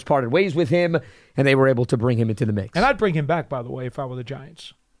Steelers parted ways with him, and they were able to bring him into the mix. And I'd bring him back, by the way, if I were the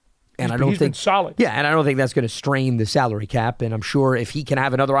Giants. And he's been solid. Yeah, and I don't think that's going to strain the salary cap, and I'm sure if he can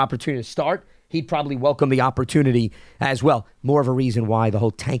have another opportunity to start, he'd probably welcome the opportunity as well. More of a reason why the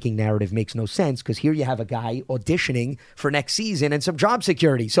whole tanking narrative makes no sense, because here you have a guy auditioning for next season and some job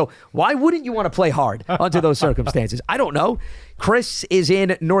security. So why wouldn't you want to play hard under those circumstances? I don't know. Chris is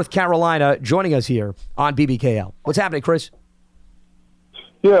in North Carolina joining us here on BBKL. What's happening, Chris?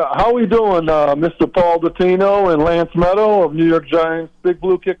 Yeah, how we doing, Mr. Paul Dottino and Lance Meadow of New York Giants Big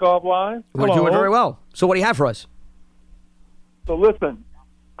Blue Kickoff Line? We're doing very well. So what do you have for us? So listen,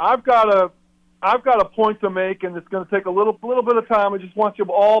 I've got a point to make, and it's going to take a little bit of time. I just want I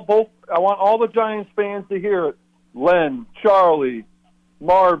want all the Giants fans to hear it. Len, Charlie,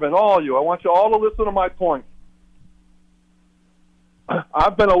 Marvin, all you. I want you all to listen to my point.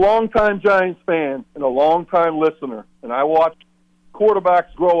 I've been a long-time Giants fan and a long-time listener, and I watched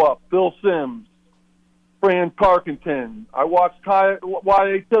quarterbacks grow up. Bill Sims, Fran Tarkenton. I watched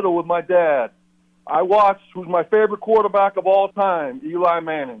Y.A. Tittle with my dad. I watched who's my favorite quarterback of all time, Eli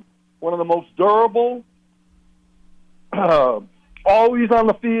Manning. One of the most durable, always on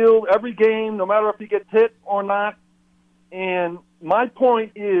the field, every game, no matter if he gets hit or not. And my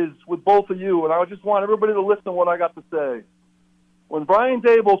point is with both of you, and I just want everybody to listen to what I got to say. When Brian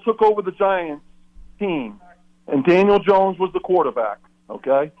Daboll took over the Giants team and Daniel Jones was the quarterback,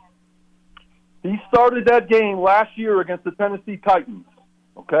 okay, he started that game last year against the Tennessee Titans,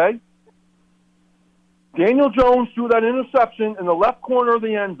 okay? Daniel Jones threw that interception in the left corner of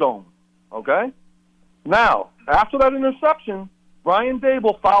the end zone, okay? Now, after that interception, Brian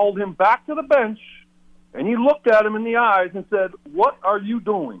Daboll fouled him back to the bench, and he looked at him in the eyes and said, "What are you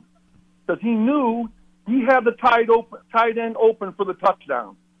doing?" Because he knew he had the tight end open for the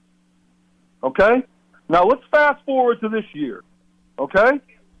touchdown, okay? Now, let's fast forward to this year, okay?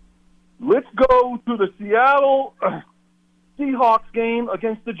 Let's go to the Seattle Seahawks game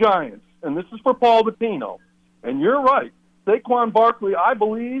against the Giants. And this is for Paul Dottino. And you're right. Saquon Barkley, I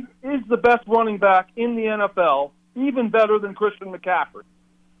believe, is the best running back in the NFL, even better than Christian McCaffrey.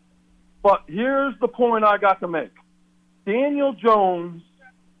 But here's the point I got to make. Daniel Jones,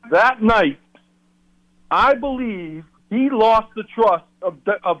 that night, I believe he lost the trust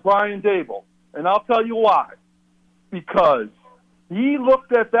of Brian Daboll. And I'll tell you why. Because he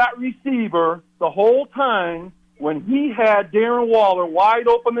looked at that receiver the whole time when he had Darren Waller wide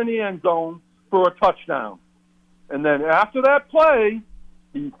open in the end zone for a touchdown. And then after that play,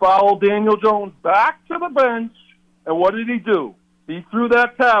 he followed Daniel Jones back to the bench, and what did he do? He threw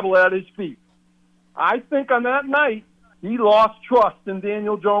that tablet at his feet. I think on that night, he lost trust in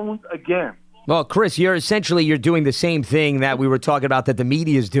Daniel Jones again. Well, Chris, you're doing the same thing that we were talking about that the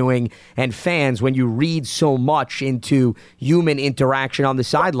media is doing and fans when you read so much into human interaction on the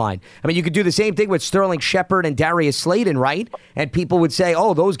sideline. I mean, you could do the same thing with Sterling Shepard and Darius Slayton, right? And people would say,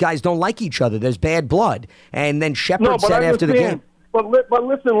 oh, those guys don't like each other. There's bad blood. And then Shepard said after the game. But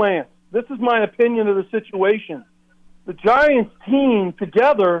listen, Lance, this is my opinion of the situation. The Giants team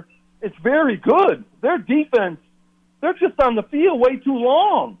together, it's very good. Their defense, they're just on the field way too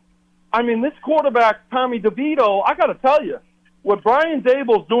long. I mean, this quarterback, Tommy DeVito, I got to tell you, what Brian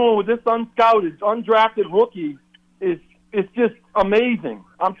Dable's doing with this unscouted, undrafted rookie is just amazing.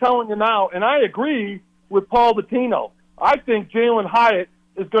 I'm telling you now, and I agree with Paul Bettino. I think Jalen Hyatt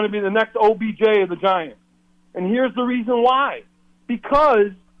is going to be the next OBJ of the Giants. And here's the reason why.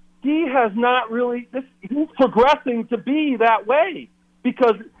 Because he has not really – he's progressing to be that way.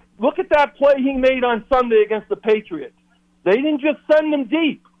 Because look at that play he made on Sunday against the Patriots. They didn't just send him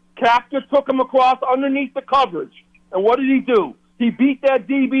deep. Captor took him across underneath the coverage. And what did he do? He beat that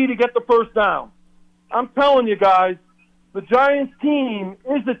DB to get the first down. I'm telling you guys, the Giants team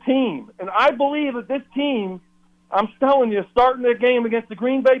is a team. And I believe that this team, I'm telling you, starting their game against the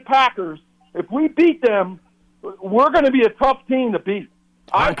Green Bay Packers, if we beat them, we're going to be a tough team to beat.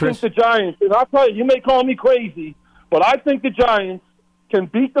 I think the Giants, and I'll tell you, you may call me crazy, but I think the Giants can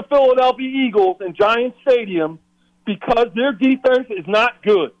beat the Philadelphia Eagles in Giants Stadium because their defense is not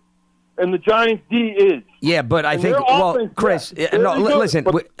good. And the Giants' D is. Yeah, but I think, well, Chris, listen,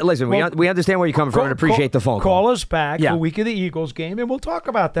 we understand where you're coming from and appreciate the phone call. Call us back the week of the Eagles game, and we'll talk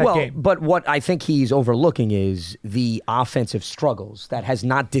about that game. But what I think he's overlooking is the offensive struggles that has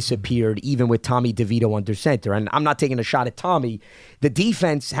not disappeared even with Tommy DeVito under center. And I'm not taking a shot at Tommy. The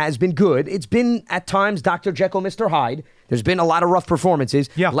defense has been good. It's been, at times, Dr. Jekyll, Mr. Hyde. There's been a lot of rough performances.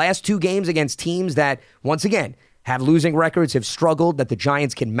 Yeah. Last two games against teams that, once again, have losing records, have struggled, that the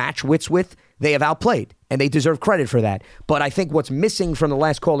Giants can match wits with, they have outplayed, and they deserve credit for that. But I think what's missing from the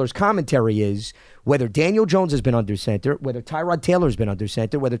last caller's commentary is whether Daniel Jones has been under center, whether Tyrod Taylor's been under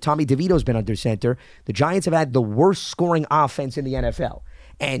center, whether Tommy DeVito's been under center, the Giants have had the worst scoring offense in the NFL.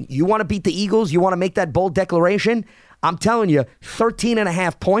 And you want to beat the Eagles, you want to make that bold declaration, I'm telling you,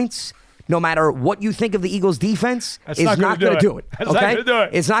 13.5 points, no matter what you think of the Eagles' defense, is not going to do it. That's not going to do it.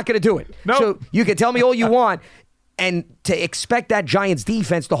 It's not going to do it. Nope. So you can tell me all you want. And to expect that Giants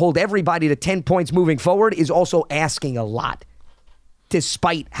defense to hold everybody to 10 points moving forward is also asking a lot,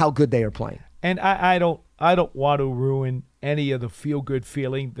 despite how good they are playing. And I don't want to ruin any of the feel-good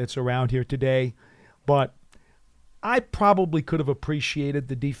feeling that's around here today, but I probably could have appreciated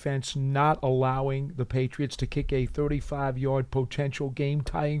the defense not allowing the Patriots to kick a 35-yard potential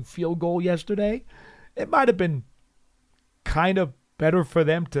game-tying field goal yesterday. It might have been kind of better for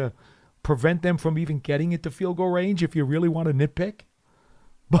them to prevent them from even getting into field goal range if you really want to nitpick.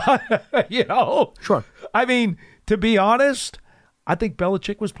 But, Sure. I mean, to be honest, I think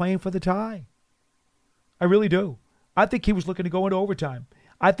Belichick was playing for the tie. I really do. I think he was looking to go into overtime.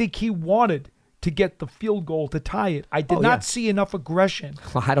 I think he wanted to get the field goal to tie it. I did not see enough aggression.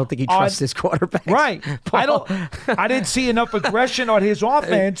 Well, I don't think he trusts his quarterback. Right. I didn't see enough aggression on his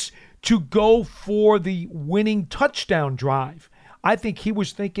offense to go for the winning touchdown drive. I think he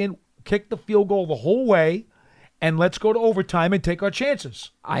was thinking, kick the field goal the whole way, and let's go to overtime and take our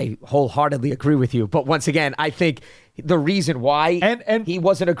chances. I wholeheartedly agree with you. But once again, I think the reason why he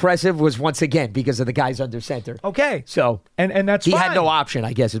wasn't aggressive was, once again, because of the guys under center. Okay. So and that's he fine. had no option,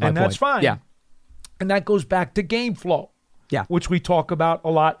 I guess, is my point. And that's fine. Yeah. And that goes back to game flow, yeah, which we talk about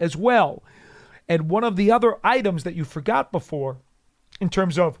a lot as well. And one of the other items that you forgot before, in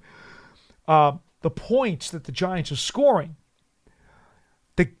terms of the points that the Giants are scoring,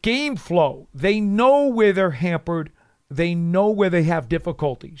 the game flow, they know where they're hampered. They know where they have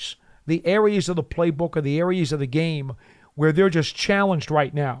difficulties. The areas of the playbook are the areas of the game where they're just challenged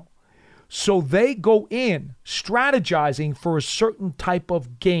right now. So they go in strategizing for a certain type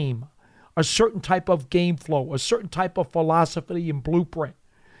of game, a certain type of game flow, a certain type of philosophy and blueprint.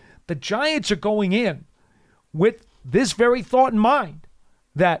 The Giants are going in with this very thought in mind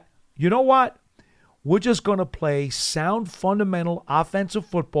that, you know what? We're just going to play sound, fundamental offensive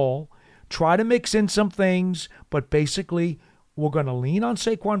football, try to mix in some things, but basically we're going to lean on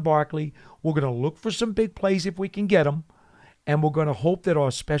Saquon Barkley. We're going to look for some big plays if we can get them, and we're going to hope that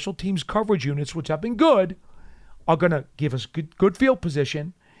our special teams coverage units, which have been good, are going to give us good field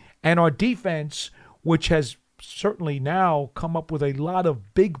position, and our defense, which has certainly now come up with a lot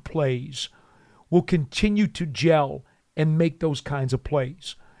of big plays, will continue to gel and make those kinds of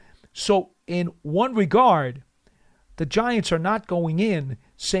plays. So in one regard, the Giants are not going in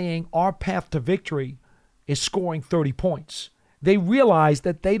saying our path to victory is scoring 30 points. They realize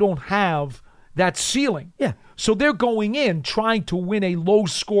that they don't have that ceiling. Yeah. So they're going in trying to win a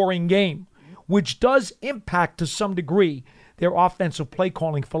low-scoring game, which does impact to some degree their offensive play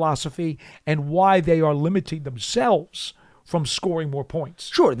calling philosophy and why they are limiting themselves from scoring more points.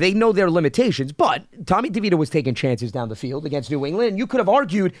 Sure, they know their limitations, but Tommy DeVito was taking chances down the field against New England, and you could have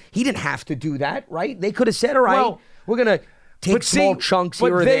argued he didn't have to do that, right? They could have said, all right, we're going to take small chunks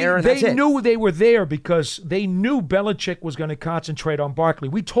here or there, and that's it. They knew they were there because they knew Belichick was going to concentrate on Barkley.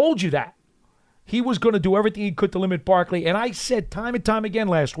 We told you that. He was going to do everything he could to limit Barkley, and I said time and time again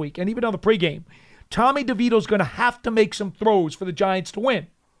last week, and even on the pregame, Tommy DeVito's going to have to make some throws for the Giants to win.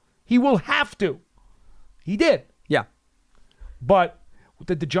 He will have to. He did. Yeah. But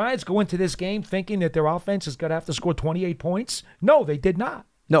did the Giants go into this game thinking that their offense is going to have to score 28 points? No, they did not.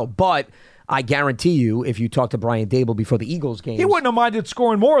 No, but I guarantee you, if you talk to Brian Dable before the Eagles game, he wouldn't have minded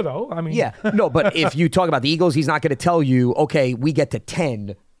scoring more, though. I mean, yeah, no, but if you talk about the Eagles, he's not going to tell you, okay, we get to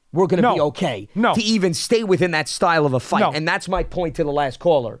 10, we're going to be okay. No. To even stay within that style of a fight. No. And that's my point to the last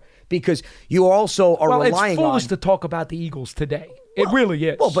caller, because you also are relying on... It's foolish to talk about the Eagles today. It really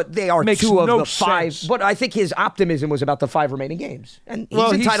is. Well, but they are Makes two of no the five. sense. But I think his optimism was about the 5 remaining games. And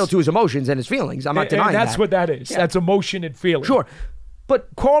he's entitled to his emotions and his feelings. I'm not denying that's that. what that is. Yeah. That's emotion and feeling. Sure. But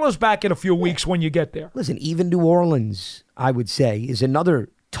call us back in a few weeks when you get there. Listen, even New Orleans, I would say, is another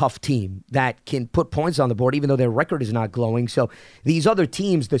tough team that can put points on the board, even though their record is not glowing. So these other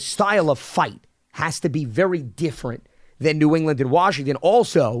teams, the style of fight has to be very different than New England and Washington.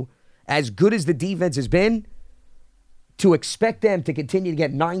 Also, as good as the defense has been, to expect them to continue to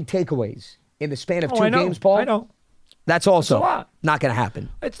get 9 takeaways in the span of 2 games, Paul, I know. That's also a lot. not going to happen.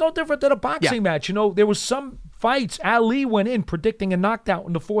 It's no different than a boxing match. You know, there was some fights Ali went in predicting a knockdown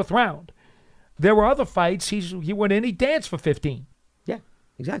in the 4th round. There were other fights he went in, he danced for 15. Yeah,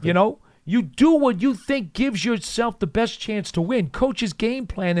 exactly. You know, you do what you think gives yourself the best chance to win. Coaches game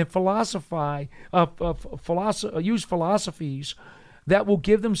plan and use philosophies that will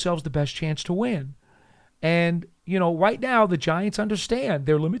give themselves the best chance to win. And, you know, right now the Giants understand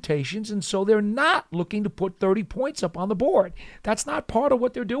their limitations, and so they're not looking to put 30 points up on the board. That's not part of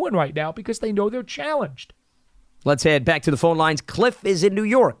what they're doing right now because they know they're challenged. Let's head back to the phone lines. Cliff is in New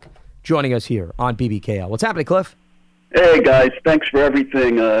York joining us here on BBKL. What's happening, Cliff? Hey, guys. Thanks for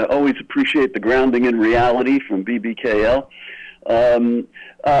everything. Always appreciate the grounding in reality from BBKL. I'm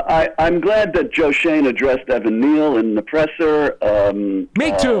glad that Joe Schoen addressed Evan Neal in the presser.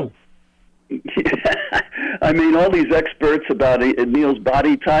 Me too. I mean, all these experts about Neal's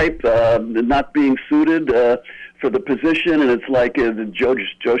body type not being suited for the position, and it's like Joe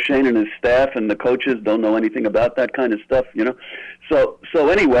Schoen and his staff and the coaches don't know anything about that kind of stuff, you know. So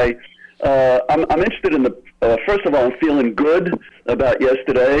anyway, I'm interested in the. First of all, I'm feeling good about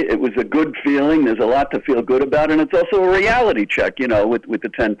yesterday. It was a good feeling. There's a lot to feel good about, and it's also a reality check, you know, with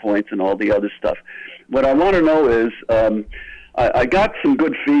the 10 points and all the other stuff. What I want to know is. I got some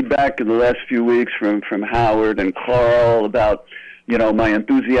good feedback in the last few weeks from Howard and Carl about, you know, my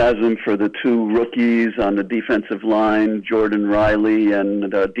enthusiasm for the 2 rookies on the defensive line, Jordan Riley and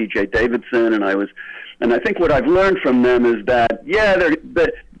DJ Davidson, and I think what I've learned from them is that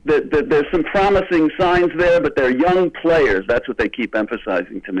there's some promising signs there, but they're young players. That's what they keep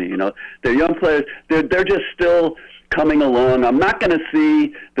emphasizing to me. You know, they're young players. They're just still coming along. I'm not going to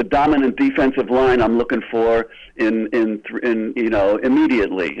see the dominant defensive line I'm looking for in you know,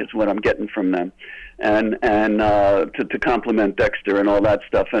 immediately is what I'm getting from them, and to complement Dexter and all that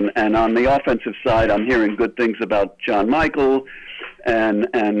stuff. And on the offensive side, I'm hearing good things about John Michael and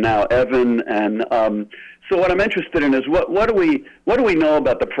now Evan. And so what I'm interested in is what do we know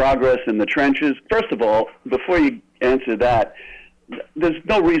about the progress in the trenches? First of all, before you answer that, there's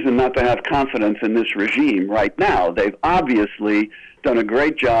no reason not to have confidence in this regime right now. They've obviously done a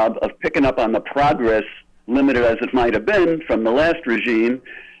great job of picking up on the progress, limited as it might have been, from the last regime,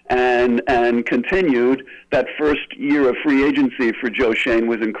 and continued. That first year of free agency for Joe Schoen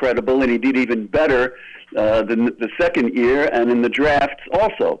was incredible, and he did even better than the second year, and in the drafts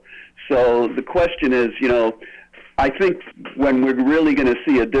also. So the question is, you know, I think when we're really going to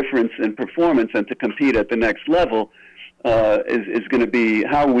see a difference in performance and to compete at the next level, is going to be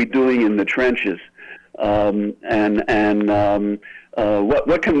how are we doing in the trenches, what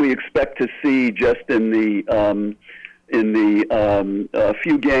can we expect to see just in the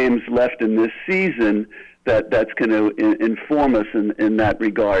few games left in this season that's going to inform us in that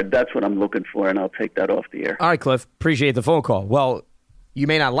regard. That's what I'm looking for, and I'll take that off the air. All right, Cliff. Appreciate the phone call. Well, you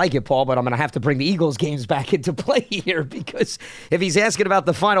may not like it, Paul, but I'm going to have to bring the Eagles games back into play here, because if he's asking about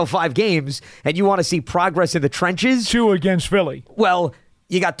the final 5 games and you want to see progress in the trenches. 2 against Philly. Well,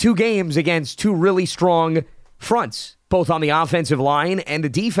 you got 2 games against 2 really strong fronts, both on the offensive line and the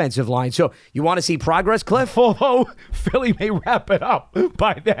defensive line. So you want to see progress, Cliff? Although Philly may wrap it up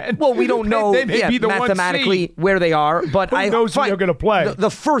by then. Well, we don't know they may be the mathematically where they are. But who knows who they're going to play?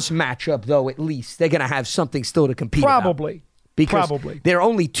 The first matchup, though, at least, they're going to have something still to compete Probably. about. Because Probably. They're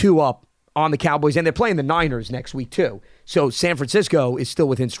only 2 up on the Cowboys, and they're playing the Niners next week, too. So San Francisco is still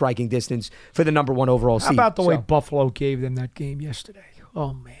within striking distance for the number 1 overall seed. How about the way Buffalo gave them that game yesterday?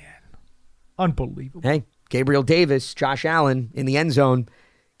 Oh, man. Unbelievable. Hey, Gabriel Davis, Josh Allen in the end zone,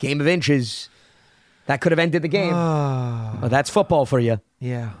 game of inches. That could have ended the game. Well, that's football for you.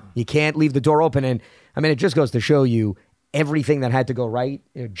 Yeah. You can't leave the door open. And, I mean, it just goes to show you everything that had to go right.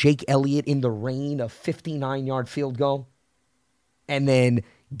 Jake Elliott in the rain, a 59-yard field goal. And then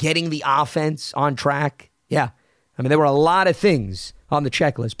getting the offense on track. Yeah. I mean, there were a lot of things on the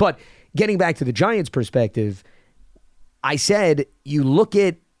checklist. But getting back to the Giants' perspective, I said you look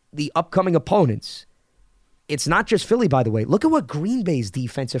at the upcoming opponents. It's not just Philly, by the way. Look at what Green Bay's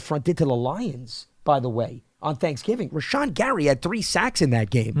defensive front did to the Lions, by the way, on Thanksgiving. Rashawn Gary had 3 sacks in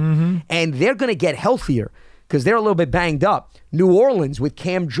that game. Mm-hmm. And they're going to get healthier because they're a little bit banged up. New Orleans with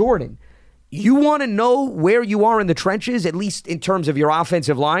Cam Jordan. You want to know where you are in the trenches, at least in terms of your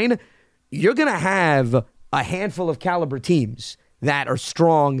offensive line? You're going to have a handful of caliber teams that are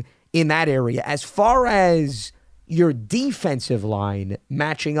strong in that area. As far as your defensive line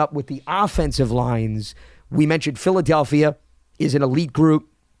matching up with the offensive lines, we mentioned Philadelphia is an elite group.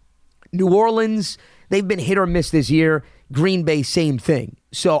 New Orleans, they've been hit or miss this year. Green Bay, same thing.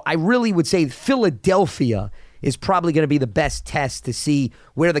 So I really would say Philadelphia is probably going to be the best test to see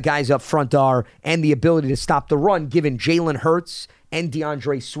where the guys up front are and the ability to stop the run, given Jalen Hurts and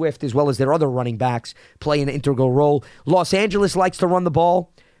DeAndre Swift, as well as their other running backs, play an integral role. Los Angeles likes to run the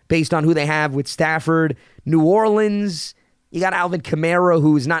ball based on who they have with Stafford. New Orleans, you got Alvin Kamara,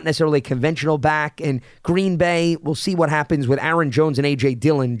 who is not necessarily a conventional back. And Green Bay, we'll see what happens with Aaron Jones and A.J.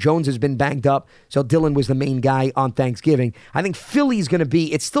 Dillon. Jones has been banged up, so Dillon was the main guy on Thanksgiving. I think Philly's going to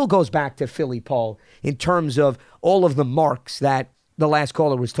be, it still goes back to Philly, Paul, in terms of all of the marks that the last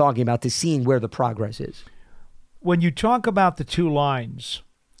caller was talking about, to seeing where the progress is. When you talk about the 2 lines,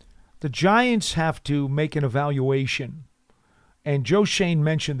 the Giants have to make an evaluation. And Joe Schoen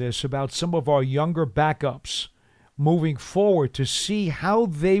mentioned this about some of our younger backups moving forward to see how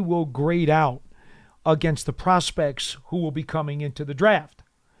they will grade out against the prospects who will be coming into the draft.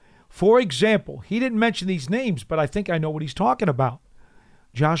 For example, he didn't mention these names, but I think I know what he's talking about.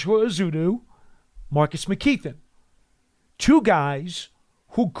 Joshua Azudu, Marcus McKeithen. 2 guys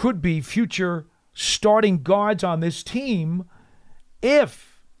who could be future starting guards on this team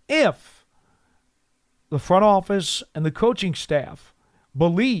if the front office and the coaching staff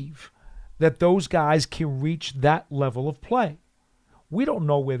believe that those guys can reach that level of play. We don't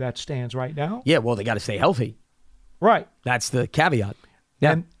know where that stands right now. Yeah, well, they got to stay healthy. Right. That's the caveat.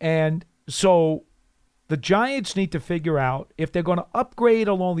 Yeah. And so the Giants need to figure out if they're going to upgrade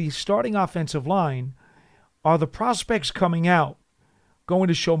along the starting offensive line, are the prospects coming out going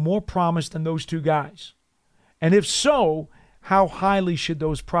to show more promise than those 2 guys? And if so, how highly should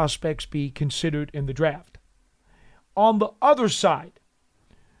those prospects be considered in the draft? On the other side,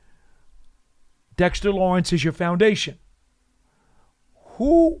 Dexter Lawrence is your foundation.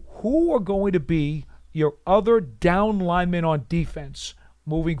 Who are going to be your other down linemen on defense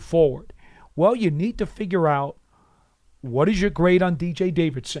moving forward? Well, you need to figure out, what is your grade on DJ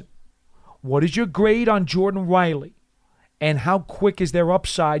Davidson? What is your grade on Jordan Riley? And how quick is their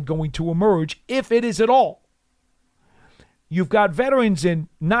upside going to emerge, if it is at all? You've got veterans in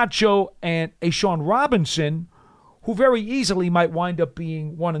Nacho and Ashawn Robinson who very easily might wind up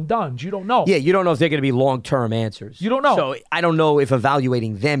being one and dones. You don't know. Yeah, you don't know if they're going to be long-term answers. You don't know. So I don't know if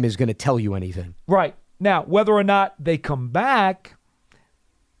evaluating them is going to tell you anything. Right. Now, whether or not they come back,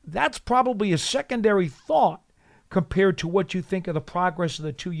 that's probably a secondary thought compared to what you think of the progress of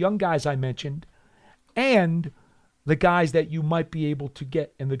the 2 young guys I mentioned and the guys that you might be able to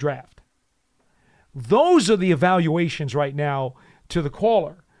get in the draft. Those are the evaluations right now to the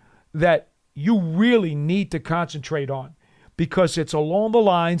caller that you really need to concentrate on, because it's along the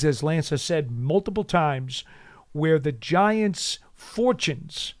lines, as Lance has said multiple times, where the Giants'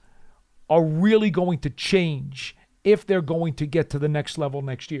 fortunes are really going to change if they're going to get to the next level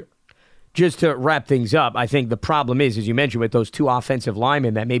next year. Just to wrap things up, I think the problem is, as you mentioned, with those two offensive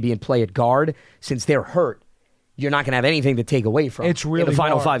linemen that may be in play at guard, since they're hurt, you're not going to have anything to take away from It's really in the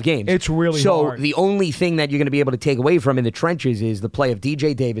final hard. 5 games. It's really so hard. the only thing that you're going to be able to take away from in the trenches is the play of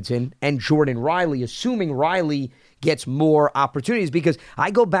DJ Davidson and Jordan Riley, assuming Riley gets more opportunities. Because I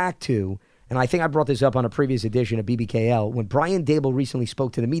go back to, and I think I brought this up on a previous edition of BBKL, when Brian Dable recently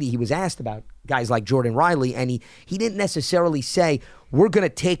spoke to the media, he was asked about guys like Jordan Riley, and he didn't necessarily say, we're going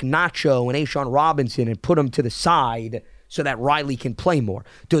to take Nacho and Ashawn Robinson and put them to the side so that Riley can play more.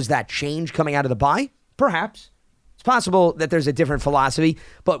 Does that change coming out of the bye? Perhaps. It's possible that there's a different philosophy,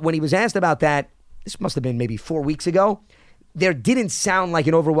 but when he was asked about that, this must have been maybe 4 weeks ago, there didn't sound like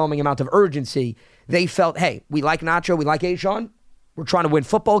an overwhelming amount of urgency. They felt, hey, we like Nacho, we like Ashawn, we're trying to win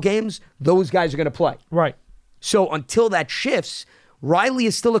football games, those guys are going to play. Right. So until that shifts, Riley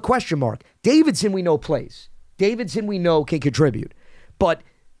is still a question mark. Davidson we know plays. Davidson we know can contribute. But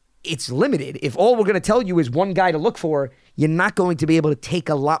it's limited. If all we're going to tell you is one guy to look for, you're not going to be able to take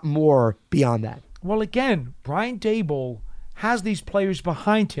a lot more beyond that. Well, again, Brian Dable has these players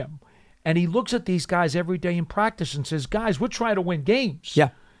behind him, and he looks at these guys every day in practice and says, guys, we're trying to win games. Yeah.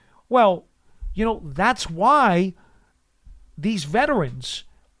 Well, that's why these veterans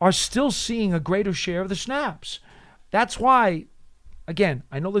are still seeing a greater share of the snaps. That's why, again,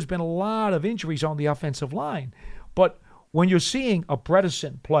 I know there's been a lot of injuries on the offensive line, but when you're seeing a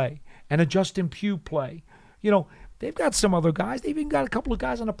Bredesen play and a Justin Pugh play, they've got some other guys. They've even got a couple of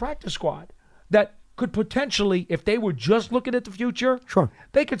guys on the practice squad that could potentially, if they were just looking at the future, sure,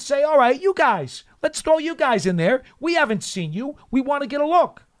 they could say, all right, you guys, let's throw you guys in there. We haven't seen you. We want to get a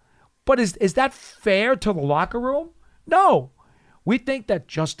look. But is that fair to the locker room? No. We think that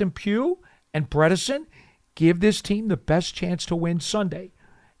Justin Pugh and Bredesen give this team the best chance to win Sunday.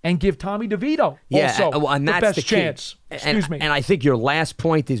 And give Tommy DeVito also and the that's best the key. chance. Excuse me. And I think your last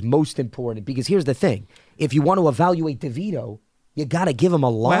point is most important because here's the thing. If you want to evaluate DeVito, you got to give him a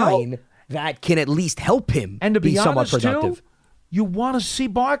line that can at least help him and to be somewhat honest, productive. Too, you want to see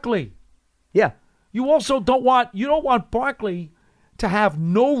Barkley. Yeah. You also don't want Barkley to have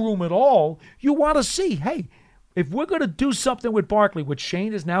no room at all. You want to see, hey, if we're going to do something with Barkley, which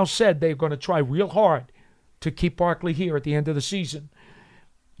Shane has now said they're going to try real hard to keep Barkley here at the end of the season,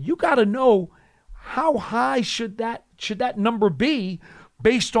 you got to know how high should that number be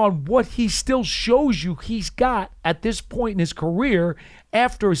based on what he still shows you he's got at this point in his career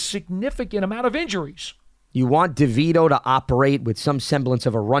after a significant amount of injuries. You want DeVito to operate with some semblance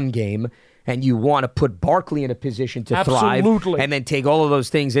of a run game, and you want to put Barkley in a position to thrive and then take all of those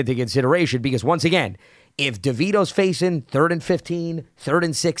things into consideration because, once again, if DeVito's facing 3rd and 15, 3rd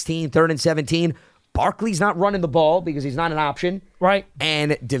and 16, 3rd and 17, Barkley's not running the ball because he's not an option. Right.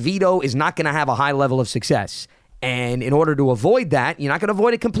 And DeVito is not going to have a high level of success. And in order to avoid that, you're not going to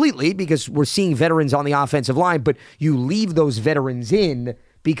avoid it completely because we're seeing veterans on the offensive line, but you leave those veterans in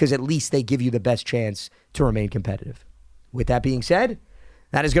because at least they give you the best chance to remain competitive. With that being said,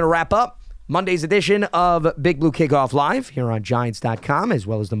 that is going to wrap up Monday's edition of Big Blue Kickoff Live here on Giants.com as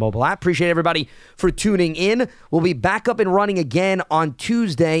well as the mobile app. Appreciate everybody for tuning in. We'll be back up and running again on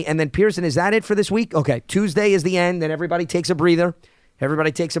Tuesday. And then, Pearson, is that it for this week? Okay, Tuesday is the end. Then everybody takes a breather.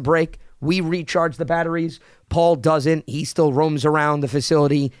 Everybody takes a break. We recharge the batteries. Paul doesn't. He still roams around the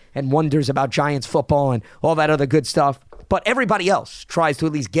facility and wonders about Giants football and all that other good stuff. But everybody else tries to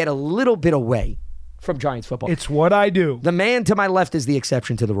at least get a little bit away from Giants football. It's what I do. The man to my left is the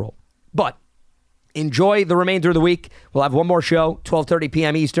exception to the rule. But enjoy the remainder of the week. We'll have one more show, 12:30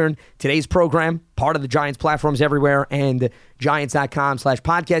 p.m. Eastern. Today's program, part of the Giants platforms everywhere, and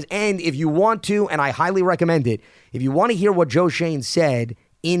Giants.com/podcast. And if you want to, and I highly recommend it, if you want to hear what Joe Schoen said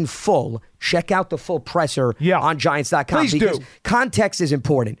in full, check out the full presser on Giants.com. Please because do. Context is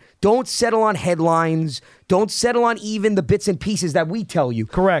important. Don't settle on headlines. Don't settle on even the bits and pieces that we tell you.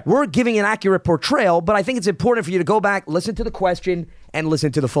 Correct. We're giving an accurate portrayal, but I think it's important for you to go back, listen to the question, and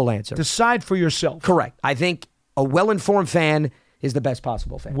listen to the full answer. Decide for yourself. Correct. I think a well-informed fan is the best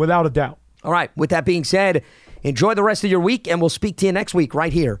possible fan. Without a doubt. All right. With that being said, enjoy the rest of your week, and we'll speak to you next week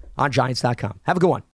right here on Giants.com. Have a good one.